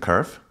makes the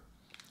curve.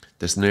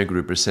 The snake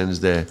represents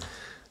the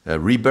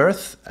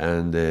rebirth,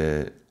 and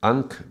the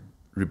ankh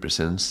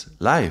represents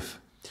life.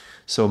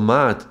 So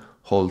Mat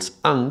holds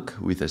ankh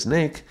with a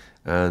snake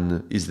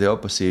and is the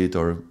opposite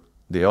or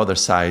the other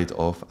side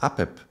of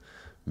Apep.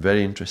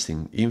 Very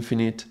interesting.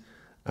 Infinite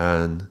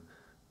and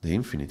the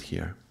infinite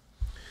here.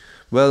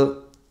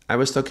 Well, I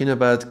was talking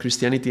about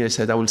Christianity. I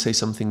said I will say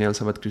something else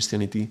about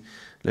Christianity.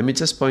 Let me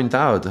just point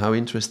out how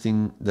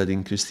interesting that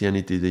in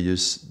Christianity they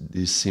use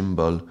this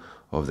symbol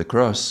of the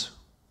cross.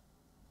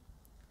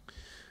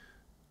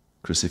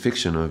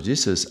 Crucifixion of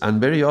Jesus.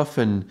 And very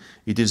often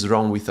it is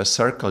drawn with a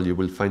circle. You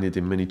will find it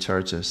in many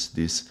churches,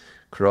 this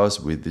cross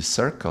with this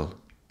circle.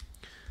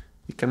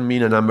 It can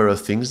mean a number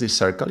of things, this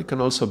circle. It can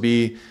also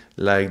be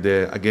like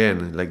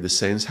like the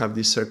saints have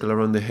this circle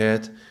around the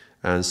head.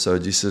 And so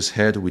Jesus'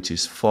 head, which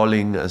is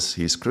falling as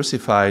he's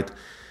crucified,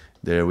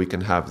 there we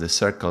can have the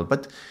circle.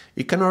 But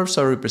it can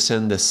also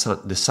represent the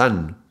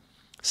sun.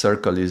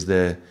 Circle is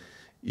the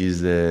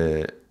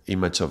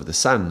image of the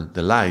sun,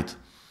 the light.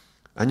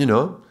 And you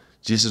know,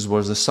 Jesus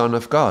was the Son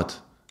of God,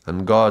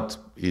 and God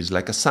is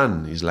like a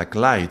sun, is like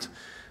light.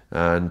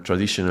 And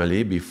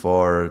traditionally,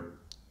 before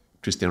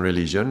Christian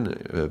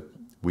religion,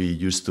 we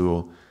used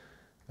to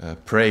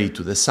pray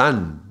to the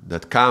sun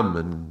that come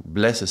and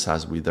blesses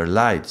us with their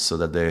light so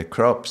that the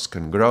crops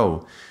can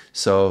grow.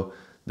 So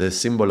the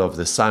symbol of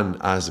the sun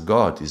as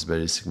God is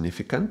very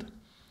significant.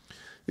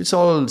 It's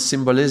all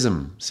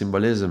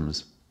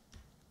symbolisms.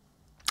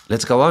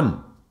 Let's go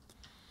on.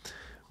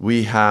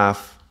 We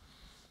have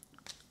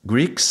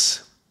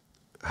Greeks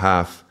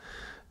have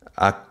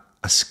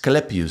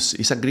Asclepius.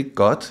 Is a Greek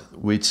god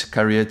which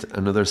carried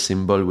another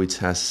symbol which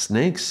has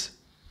snakes.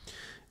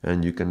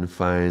 And you can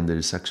find there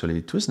is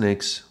actually 2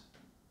 snakes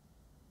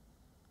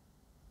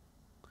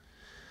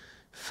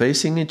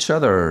facing each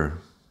other.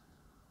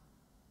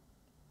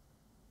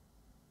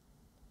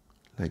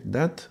 Like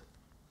that.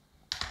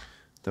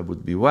 That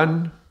would be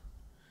one.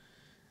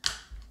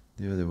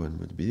 The other one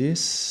would be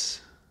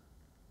this.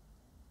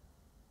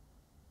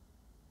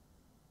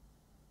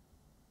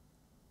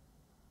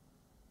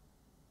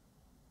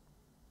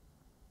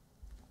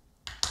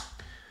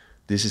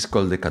 This is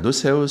called the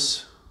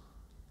caduceus.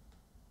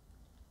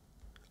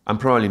 I'm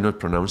probably not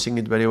pronouncing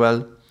it very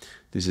well.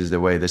 This is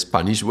the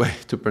Spanish way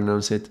to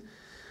pronounce it.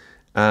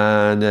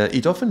 And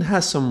it often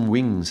has some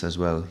wings as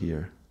well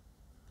here.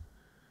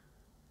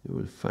 You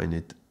will find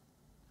it.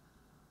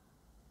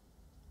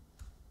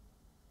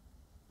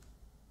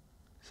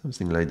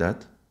 Something like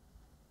that.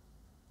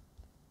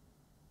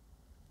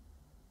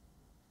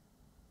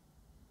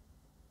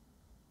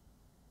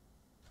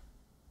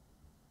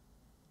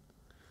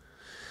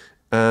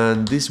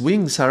 And these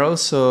wings are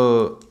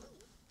also,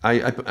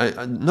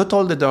 not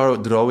all the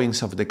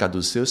drawings of the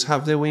caduceus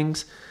have the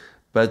wings,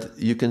 but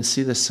you can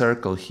see the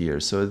circle here.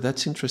 So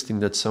that's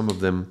interesting that some of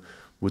them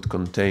would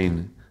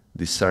contain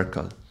this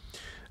circle.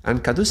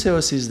 And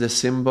caduceus is the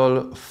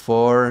symbol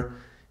for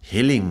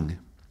healing.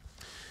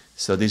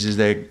 So this is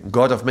the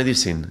god of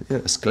medicine,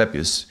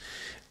 Asclepius.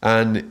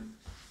 And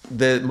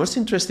the most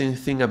interesting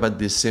thing about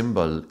this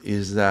symbol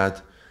is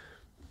that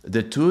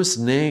the 2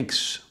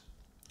 snakes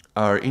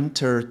are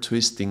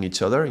intertwining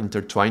each other,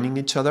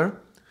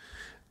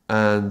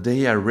 and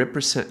they are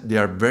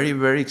very,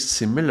 very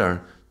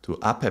similar to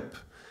Apep.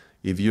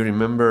 If you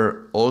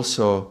remember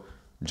also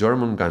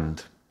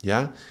Jormungand,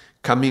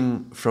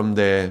 coming from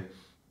the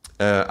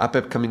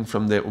Apep coming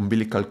from the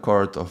umbilical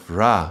cord of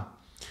Ra,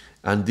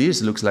 And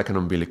this looks like an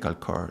umbilical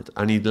cord.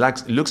 And it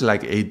looks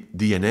like a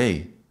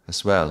DNA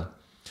as well.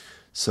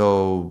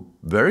 So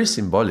very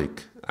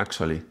symbolic,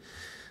 actually.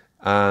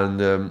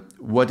 And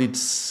what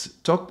it's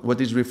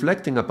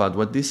reflecting about,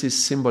 what this is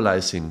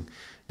symbolizing,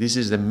 this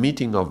is the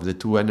meeting of the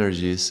two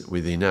energies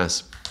within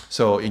us.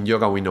 So in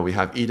yoga, we know we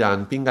have Ida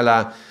and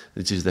Pingala,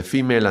 which is the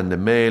female and the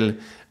male,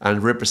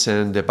 and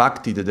represent the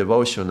bhakti, the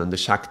devotion, and the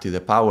shakti,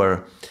 the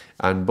power.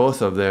 And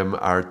both of them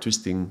are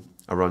twisting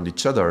around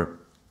each other.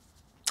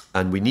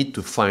 And we need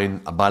to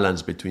find a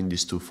balance between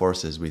these two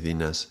forces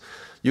within us.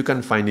 You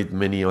can find it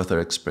many other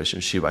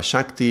expressions, Shiva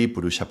Shakti,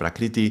 Purusha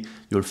Prakriti.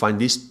 You'll find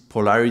this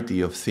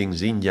polarity of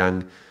things, yin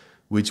yang,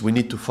 which we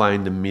need to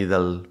find the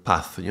middle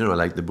path,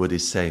 like the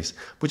Buddhist says.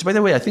 Which, by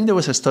the way, I think there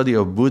was a study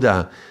of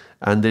Buddha,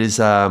 and there is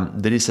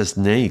a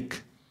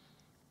snake.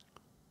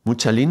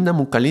 Mucha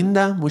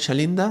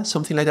linda,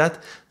 something like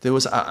that. There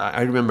was,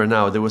 I remember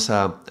now, there was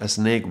a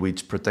snake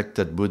which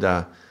protected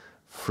Buddha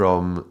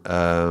from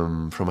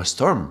a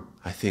storm,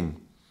 I think.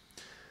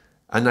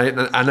 And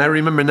I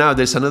remember now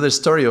there's another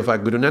story of a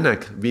Guru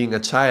Nanak being a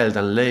child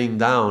and laying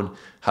down,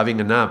 having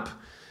a nap.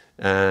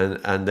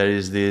 And there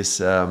is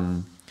this,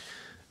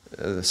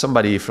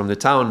 somebody from the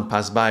town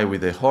passed by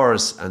with a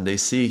horse, and they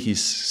see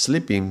he's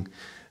sleeping,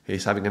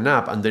 he's having a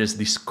nap, and there's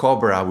this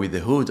cobra with the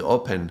hood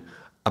open,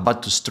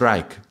 about to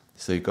strike.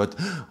 So he got,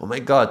 oh my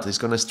God, it's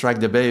going to strike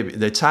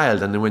the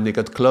child. And then when they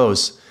got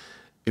close,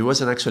 it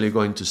wasn't actually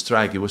going to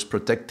strike. It was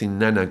protecting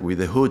Nanak with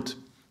the hood.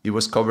 He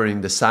was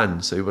covering the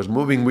sun, so he was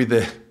moving with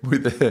the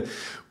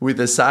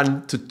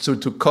sun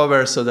to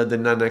cover, so that the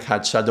Nanak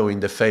had shadow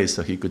in the face,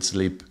 so he could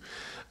sleep.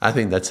 I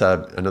think that's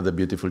another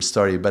beautiful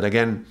story. But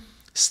again,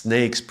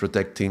 snakes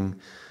protecting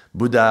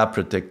Buddha,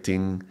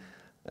 protecting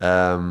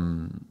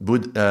Guru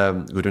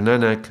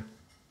Nanak,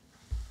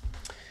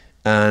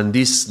 and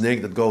this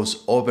snake that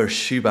goes over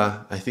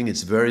Shiva. I think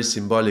it's very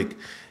symbolic.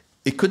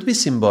 It could be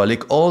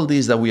symbolic. All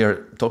these that we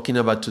are talking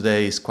about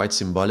today is quite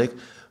symbolic,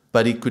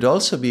 but it could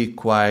also be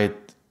quite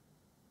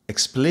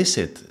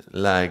explicit,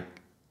 like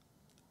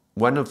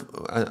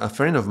a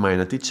friend of mine,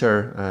 a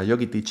teacher, a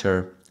yogi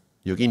teacher,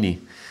 yogini,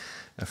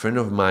 a friend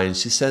of mine,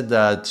 she said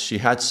that she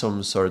had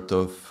some sort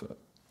of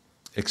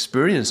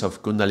experience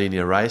of Kundalini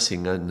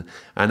arising, and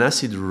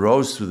as it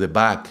rose through the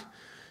back,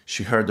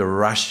 she heard the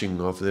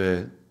rushing of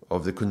the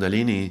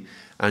Kundalini,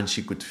 and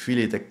she could feel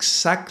it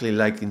exactly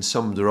like in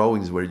some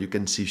drawings where you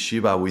can see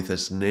Shiva with a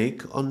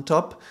snake on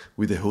top,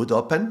 with the hood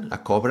open, a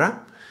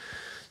cobra.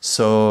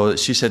 So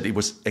she said it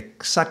was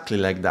exactly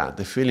like that.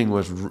 The feeling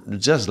was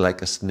just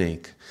like a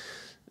snake,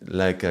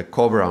 like a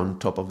cobra on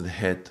top of the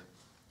head.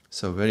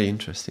 So very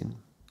interesting.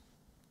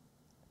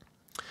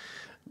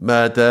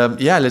 But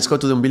yeah, let's go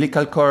to the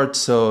umbilical cord.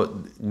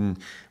 So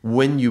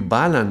when you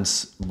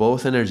balance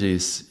both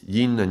energies,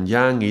 yin and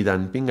yang, Ida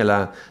and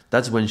Pingala,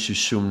 that's when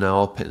Sushumna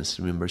opens.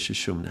 Remember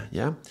Sushumna,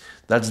 yeah?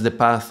 That's the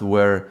path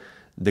where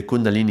the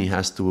Kundalini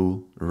has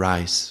to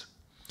rise.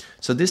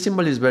 So this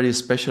symbol is very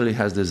special. It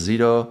has the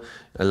zero,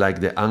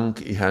 like the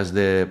Ankh. It has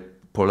the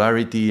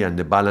polarity and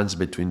the balance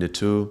between the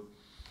two.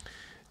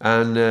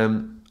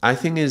 And I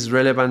think it's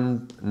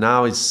relevant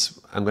now.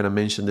 I'm going to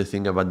mention the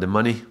thing about the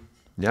money,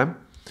 yeah?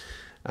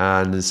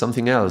 And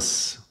something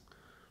else,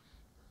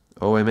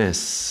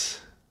 OMS,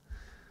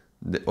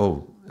 in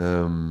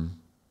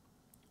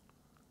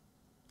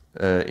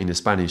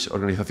Spanish,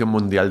 Organización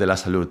Mundial de la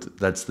Salud.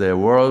 That's the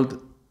World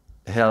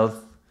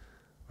Health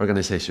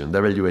Organization,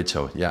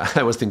 WHO. Yeah,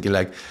 I was thinking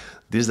like,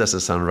 this doesn't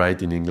sound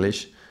right in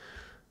English.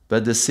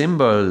 But the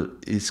symbol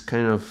is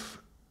kind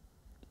of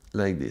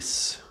like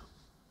this.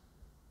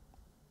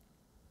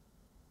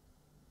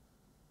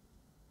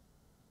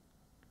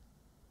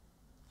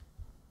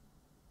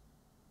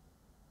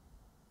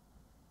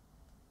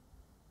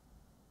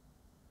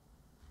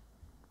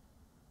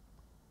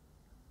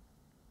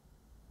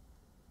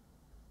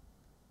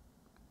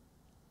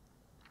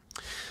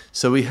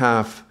 So we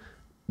have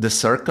the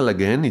circle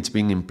again, it's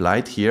being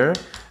implied here,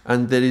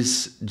 and there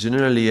is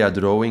generally a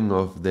drawing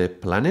of the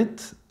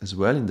planet as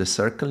well in the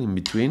circle in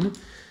between,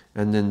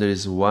 and then there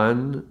is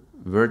one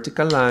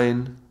vertical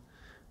line,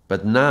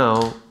 but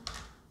now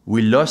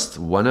we lost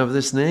one of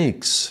the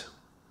snakes.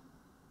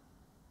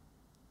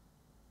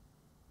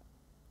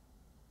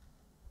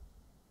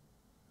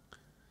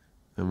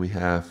 And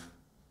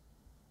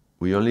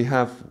we only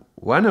have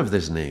one of the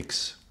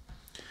snakes.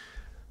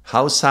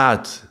 How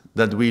sad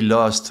that we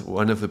lost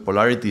one of the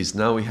polarities.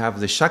 Now we have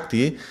the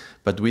Shakti,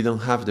 but we don't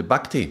have the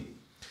Bhakti.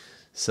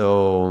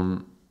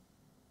 So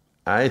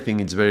I think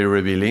it's very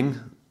revealing.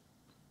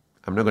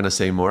 I'm not going to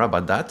say more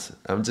about that.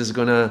 I'm just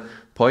going to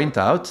point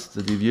out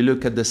that if you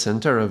look at the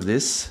center of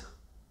this,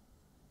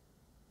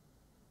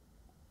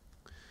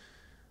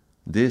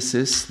 this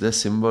is the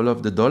symbol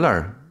of the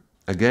dollar.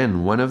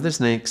 Again, one of the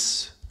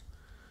snakes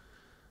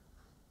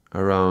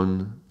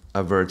around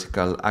a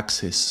vertical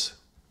axis.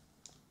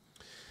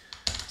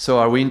 So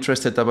are we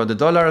interested about the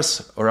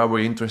dollars, or are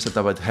we interested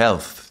about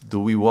health? Do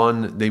we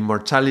want the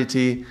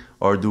immortality,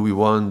 or do we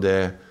want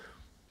the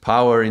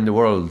power in the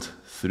world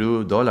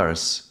through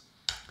dollars?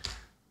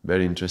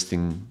 Very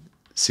interesting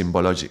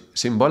symbology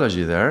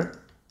there.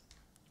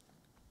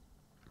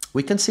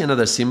 We can see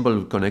another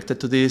symbol connected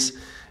to this,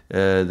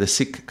 the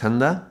Sikh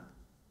Khanda.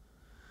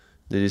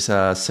 There is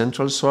a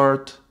central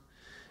sword,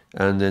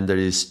 and then there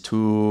is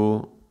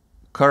two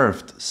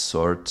curved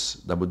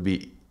swords that would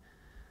be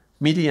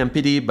Midi and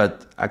Pidi,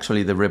 but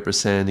actually they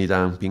represent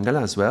Ida and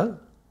Pingala as well.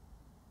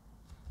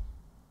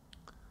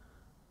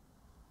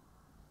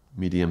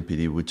 Midi and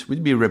Pidi, which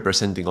would be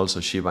representing also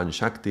Shiva and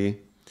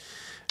Shakti.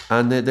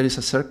 And there is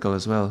a circle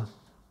as well.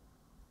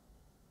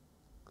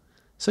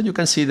 So you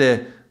can see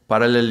the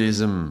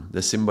parallelism,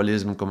 the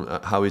symbolism,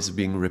 how it's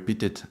being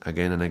repeated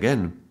again and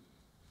again.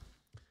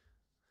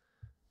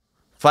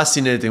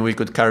 Fascinating. We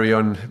could carry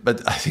on,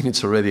 but I think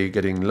it's already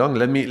getting long.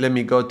 Let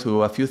me go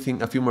to a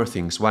few more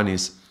things. One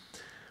is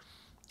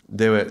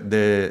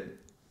the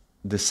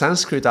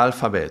Sanskrit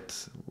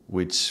alphabet,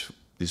 which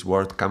this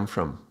word comes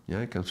from. Yeah,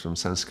 it comes from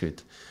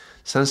Sanskrit.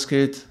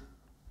 Sanskrit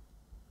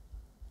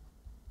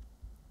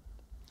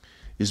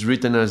is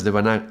written as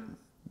Devanagari.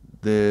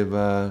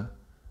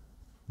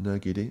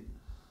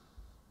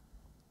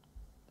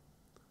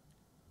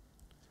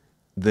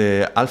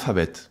 The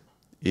alphabet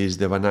is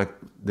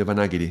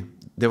Devanagari.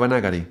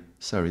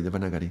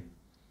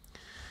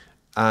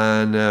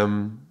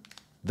 And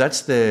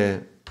that's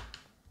the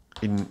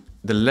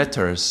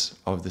letters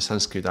of the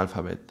Sanskrit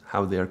alphabet,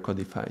 how they are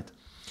codified.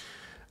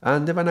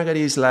 And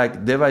Devanagari is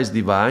like, Deva is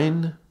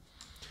divine,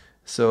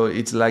 so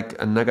it's like,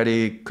 a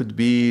Nagari could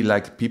be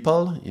like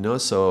people, you know,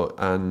 so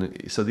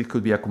this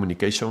could be a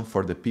communication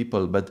for the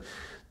people, but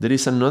there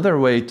is another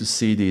way to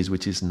see this,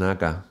 which is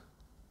Naga.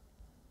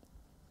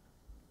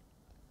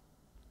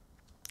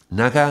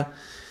 Naga,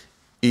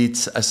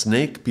 it's a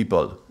snake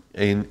people.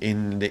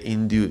 In the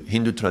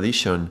Hindu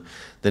tradition,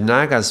 the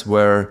Nagas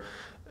were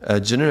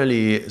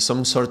generally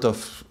some sort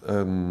of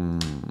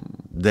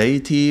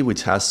deity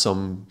which has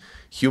some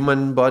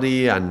human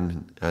body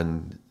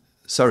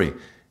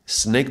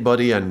snake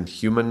body and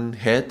human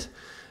head.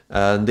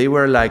 They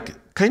were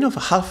like kind of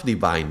half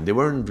divine. They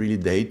weren't really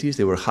deities,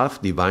 they were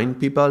half divine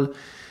people,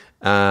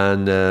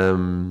 and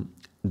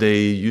they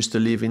used to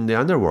live in the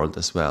underworld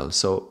as well.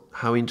 So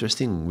how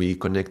interesting, we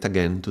connect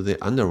again to the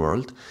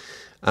underworld.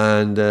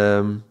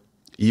 And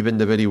even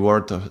the very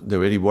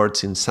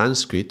words in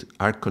Sanskrit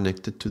are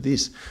connected to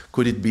this.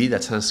 Could it be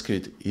that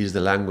Sanskrit is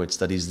the language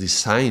that is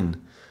designed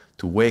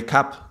to wake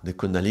up the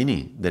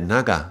Kundalini, the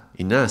Naga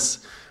in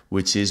us,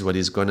 which is what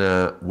is going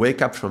to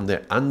wake up from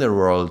the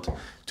underworld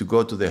to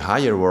go to the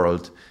higher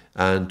world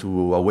and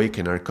to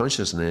awaken our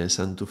consciousness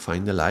and to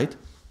find the light?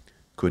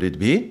 Could it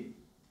be?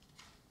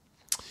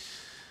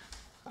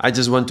 I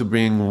just want to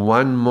bring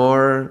one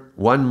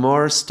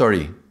more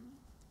story.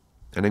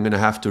 And I'm going to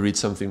have to read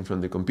something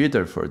from the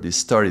computer for this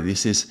story.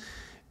 This is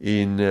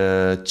in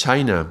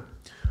China.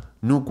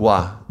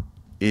 Nugua.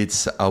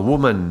 It's a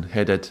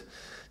woman-headed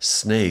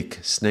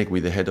snake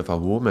with the head of a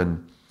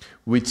woman,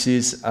 which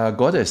is a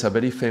goddess, a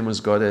very famous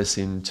goddess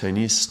in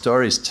Chinese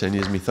stories,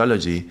 Chinese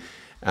mythology.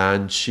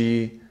 And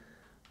she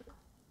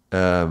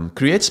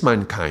creates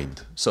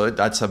mankind. So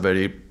that's a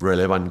very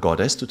relevant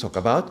goddess to talk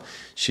about.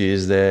 She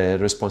is the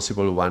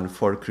responsible one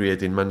for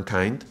creating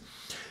mankind.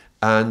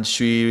 And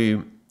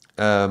she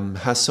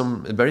has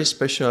some very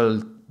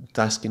special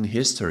task in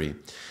history.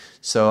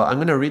 So I'm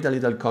going to read a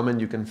little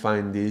comment. You can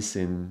find this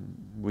in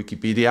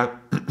Wikipedia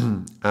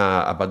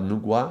about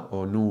Nugua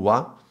or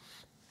Nuwa.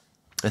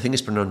 I think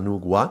it's pronounced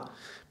Nugua,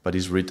 but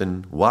it's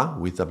written Wa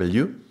with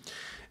W.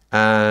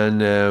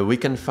 And we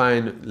can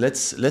find,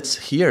 let's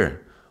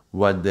hear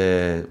what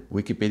the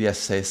Wikipedia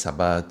says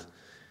about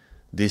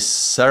this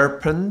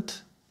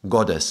serpent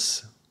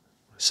goddess,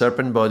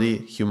 serpent body,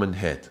 human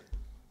head.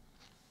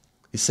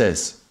 It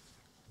says,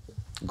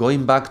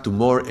 going back to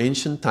more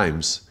ancient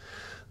times,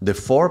 the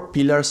 4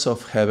 pillars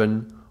of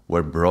heaven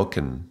were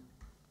broken.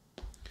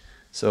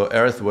 So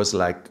earth was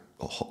like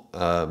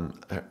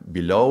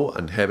below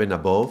and heaven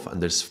above,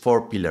 and there's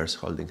 4 pillars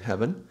holding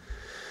heaven.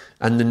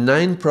 And the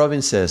 9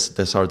 provinces,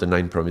 these are the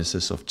 9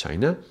 provinces of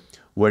China,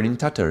 were in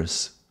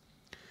tatters.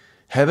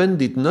 Heaven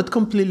did not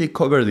completely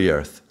cover the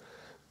earth.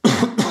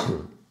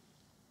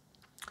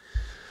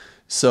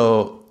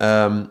 So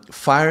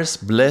fires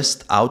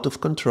blazed out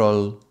of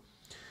control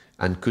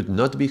and could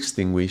not be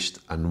extinguished,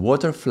 and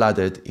water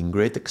flooded in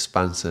great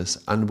expanses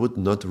and would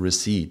not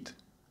recede.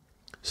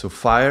 So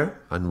fire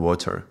and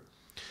water.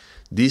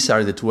 These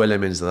are the 2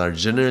 elements that are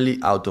generally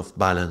out of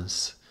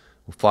balance.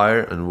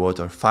 Fire and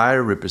water.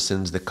 Fire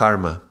represents the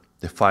karma,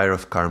 the fire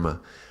of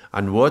karma.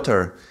 And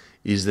water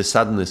is the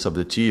sadness of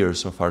the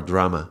tears of our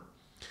drama.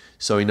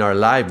 So in our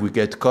life, we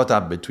get caught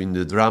up between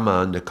the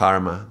drama and the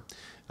karma.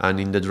 And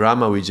in the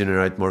drama, we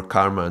generate more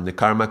karma, and the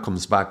karma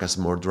comes back as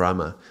more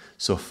drama.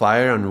 So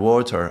fire and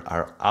water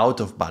are out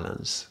of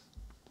balance.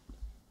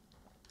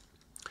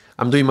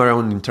 I'm doing my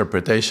own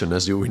interpretation,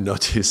 as you will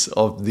notice,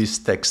 of this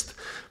text,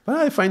 but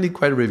I find it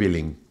quite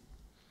revealing.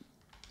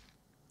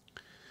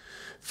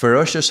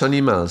 Ferocious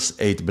animals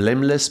ate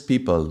blameless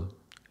people.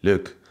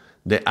 Look,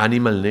 the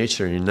animal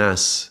nature in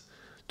us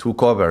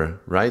took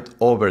over, right?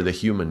 Over the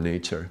human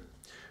nature.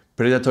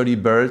 Predatory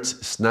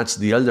birds snatch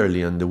the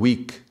elderly and the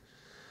weak.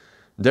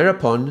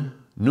 Thereupon,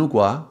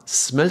 Nugua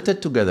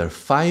smelted together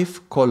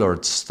 5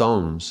 colored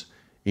stones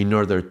in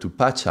order to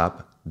patch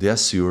up the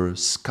azure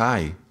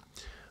sky.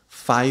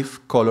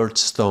 5 colored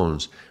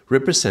stones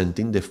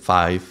representing the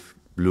 5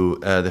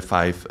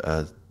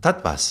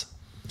 tattvas.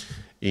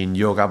 In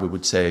yoga, we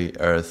would say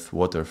earth,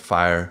 water,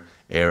 fire,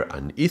 air,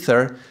 and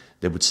ether.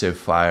 They would say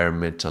fire,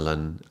 metal,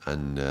 and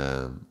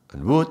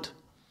wood.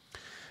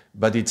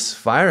 But it's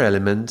fire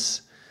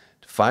elements,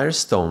 fire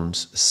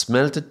stones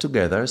smelted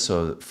together,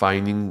 so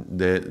finding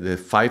the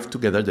 5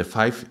 together, the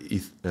 5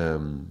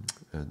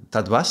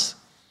 tattvas,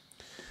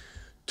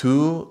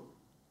 to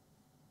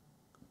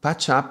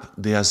patch up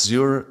the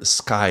azure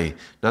sky.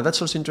 Now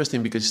that's also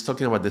interesting because it's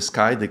talking about the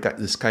sky.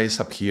 The sky is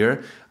up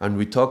here, and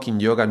we talk in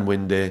yoga, and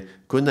when the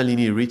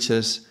Kundalini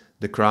reaches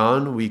the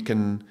crown, we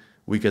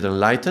get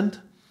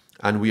enlightened,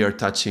 and we are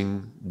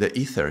touching the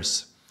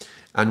ethers.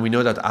 And we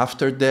know that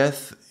after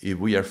death, if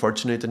we are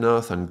fortunate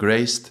enough and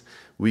graced,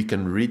 we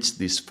can reach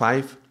these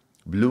 5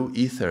 blue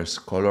ethers,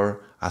 color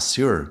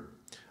azure,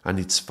 and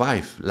it's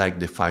 5, like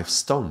the 5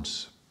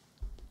 stones.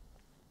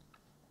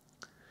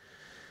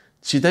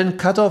 She then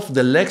cut off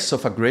the legs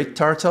of a great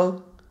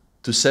turtle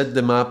to set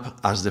them up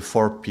as the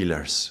 4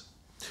 pillars.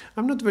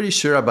 I'm not very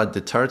sure about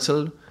the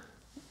turtle.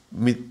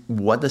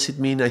 What does it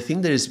mean? I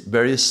think there is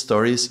various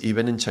stories,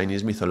 even in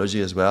Chinese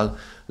mythology as well,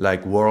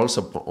 like worlds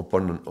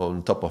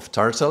on top of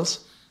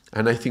turtles.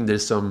 And I think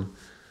there's some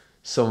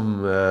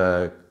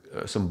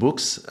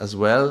books as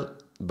well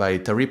by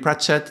Terry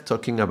Pratchett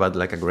talking about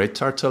like a great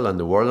turtle and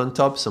the world on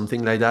top,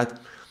 something like that.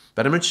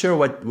 But I'm not sure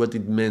what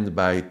it meant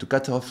by to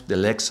cut off the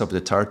legs of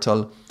the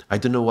turtle. I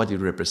don't know what it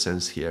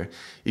represents here.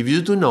 If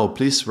you do know,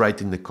 please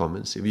write in the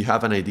comments. If you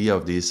have an idea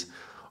of this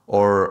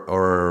or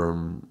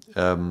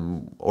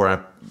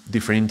a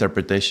different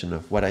interpretation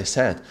of what I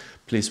said,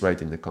 please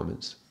write in the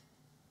comments.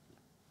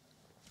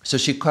 So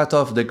she cut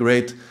off the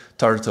great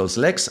turtle's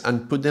legs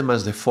and put them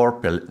as the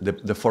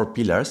 4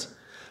 pillars,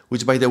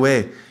 which, by the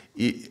way,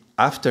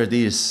 after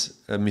this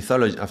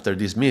mythology, after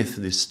this myth,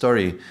 this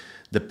story,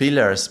 the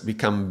pillars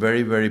become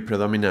very, very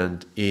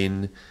predominant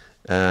in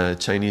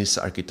Chinese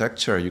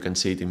architecture. You can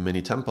see it in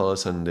many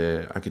temples and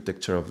the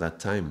architecture of that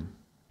time.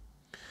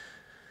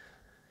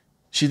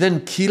 She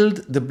then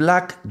killed the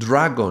black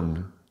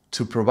dragon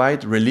to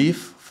provide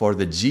relief for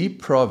the Ji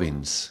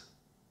province.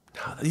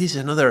 Now, this is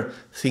another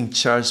thing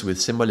charged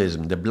with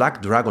symbolism. The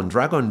black dragon.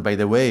 Dragon, by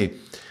the way,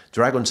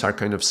 dragons are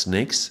kind of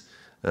snakes,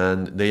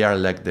 and they are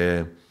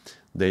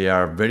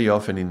very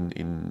often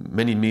in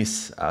many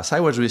myths. As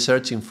I was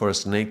researching for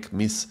snake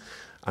myths,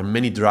 and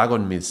many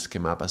dragon myths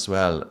came up as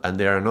well, and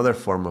they are another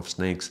form of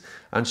snakes.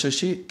 And so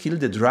she killed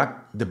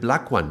the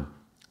black one,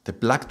 the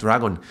black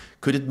dragon.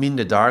 Could it mean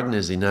the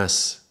darkness in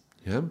us?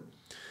 Yeah,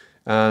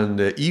 and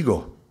the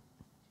ego.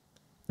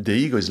 The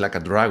ego is like a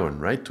dragon,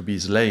 right? To be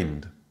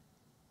slain.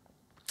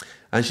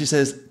 And she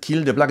says,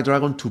 kill the black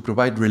dragon to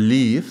provide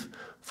relief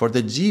for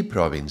the Ji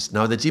province.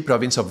 Now, the Ji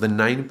province of the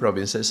 9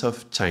 provinces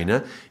of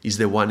China is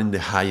the one in the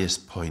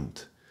highest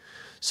point.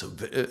 So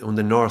on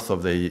the north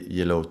of the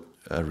Yellow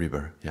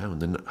River, yeah, on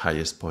the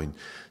highest point.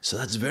 So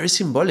that's very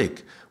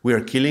symbolic. We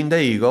are killing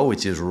the ego,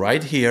 which is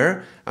right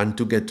here, and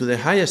to get to the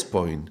highest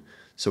point.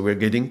 So we're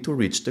getting to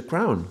reach the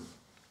crown.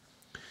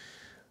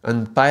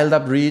 And piled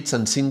up reeds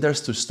and cinders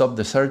to stop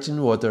the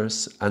surging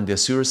waters, and the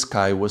azure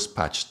sky was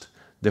patched.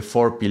 The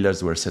 4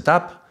 pillars were set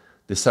up,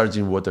 the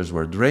surging waters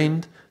were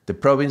drained, the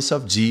province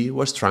of Ji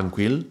was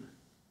tranquil.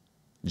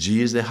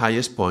 Ji is the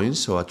highest point,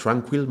 so a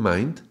tranquil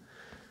mind.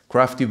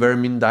 Crafty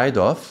vermin died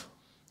off,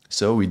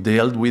 so we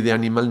dealt with the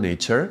animal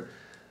nature,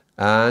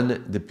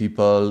 and the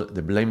people,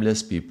 the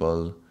blameless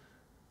people,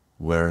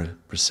 were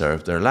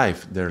preserved. Their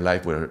life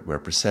were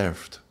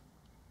preserved.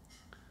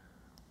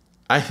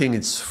 I think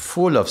it's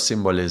full of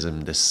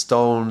symbolism. The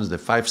stones, the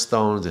 5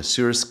 stones, the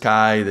azure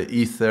sky, the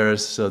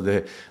ethers, so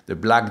the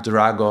black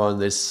dragon.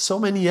 There's so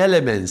many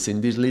elements in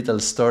this little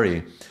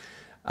story.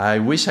 I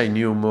wish I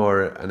knew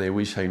more, and I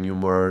wish I knew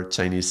more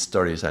Chinese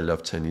stories. I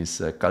love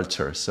Chinese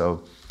culture,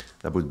 so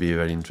that would be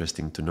very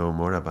interesting to know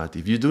more about.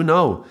 If you do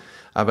know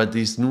about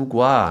this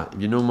Nugua,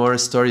 if you know more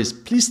stories,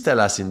 please tell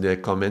us in the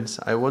comments.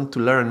 I want to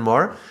learn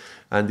more,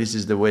 and this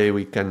is the way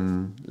we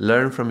can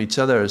learn from each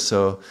other,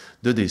 so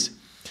do this.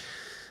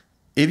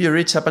 If you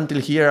reach up until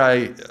here,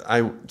 I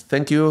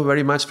thank you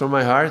very much from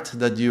my heart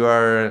that you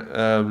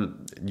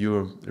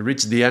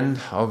reached the end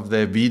of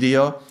the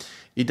video.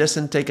 It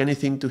doesn't take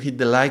anything to hit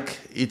the like.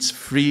 It's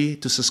free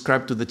to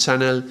subscribe to the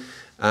channel,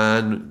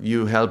 and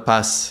you help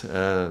us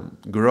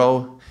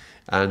grow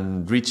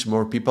and reach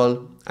more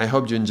people. I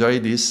hope you enjoy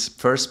this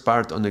first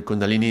part on the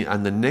Kundalini,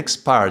 and the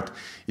next part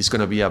is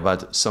going to be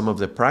about some of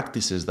the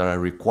practices that are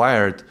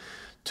required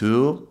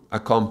to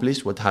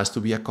accomplish what has to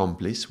be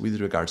accomplished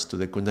with regards to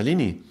the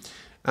Kundalini.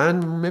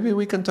 And maybe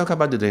we can talk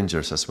about the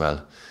dangers as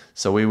well.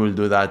 So we will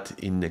do that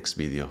in next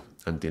video.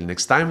 Until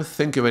next time,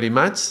 thank you very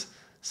much.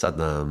 Sat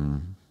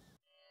Nam.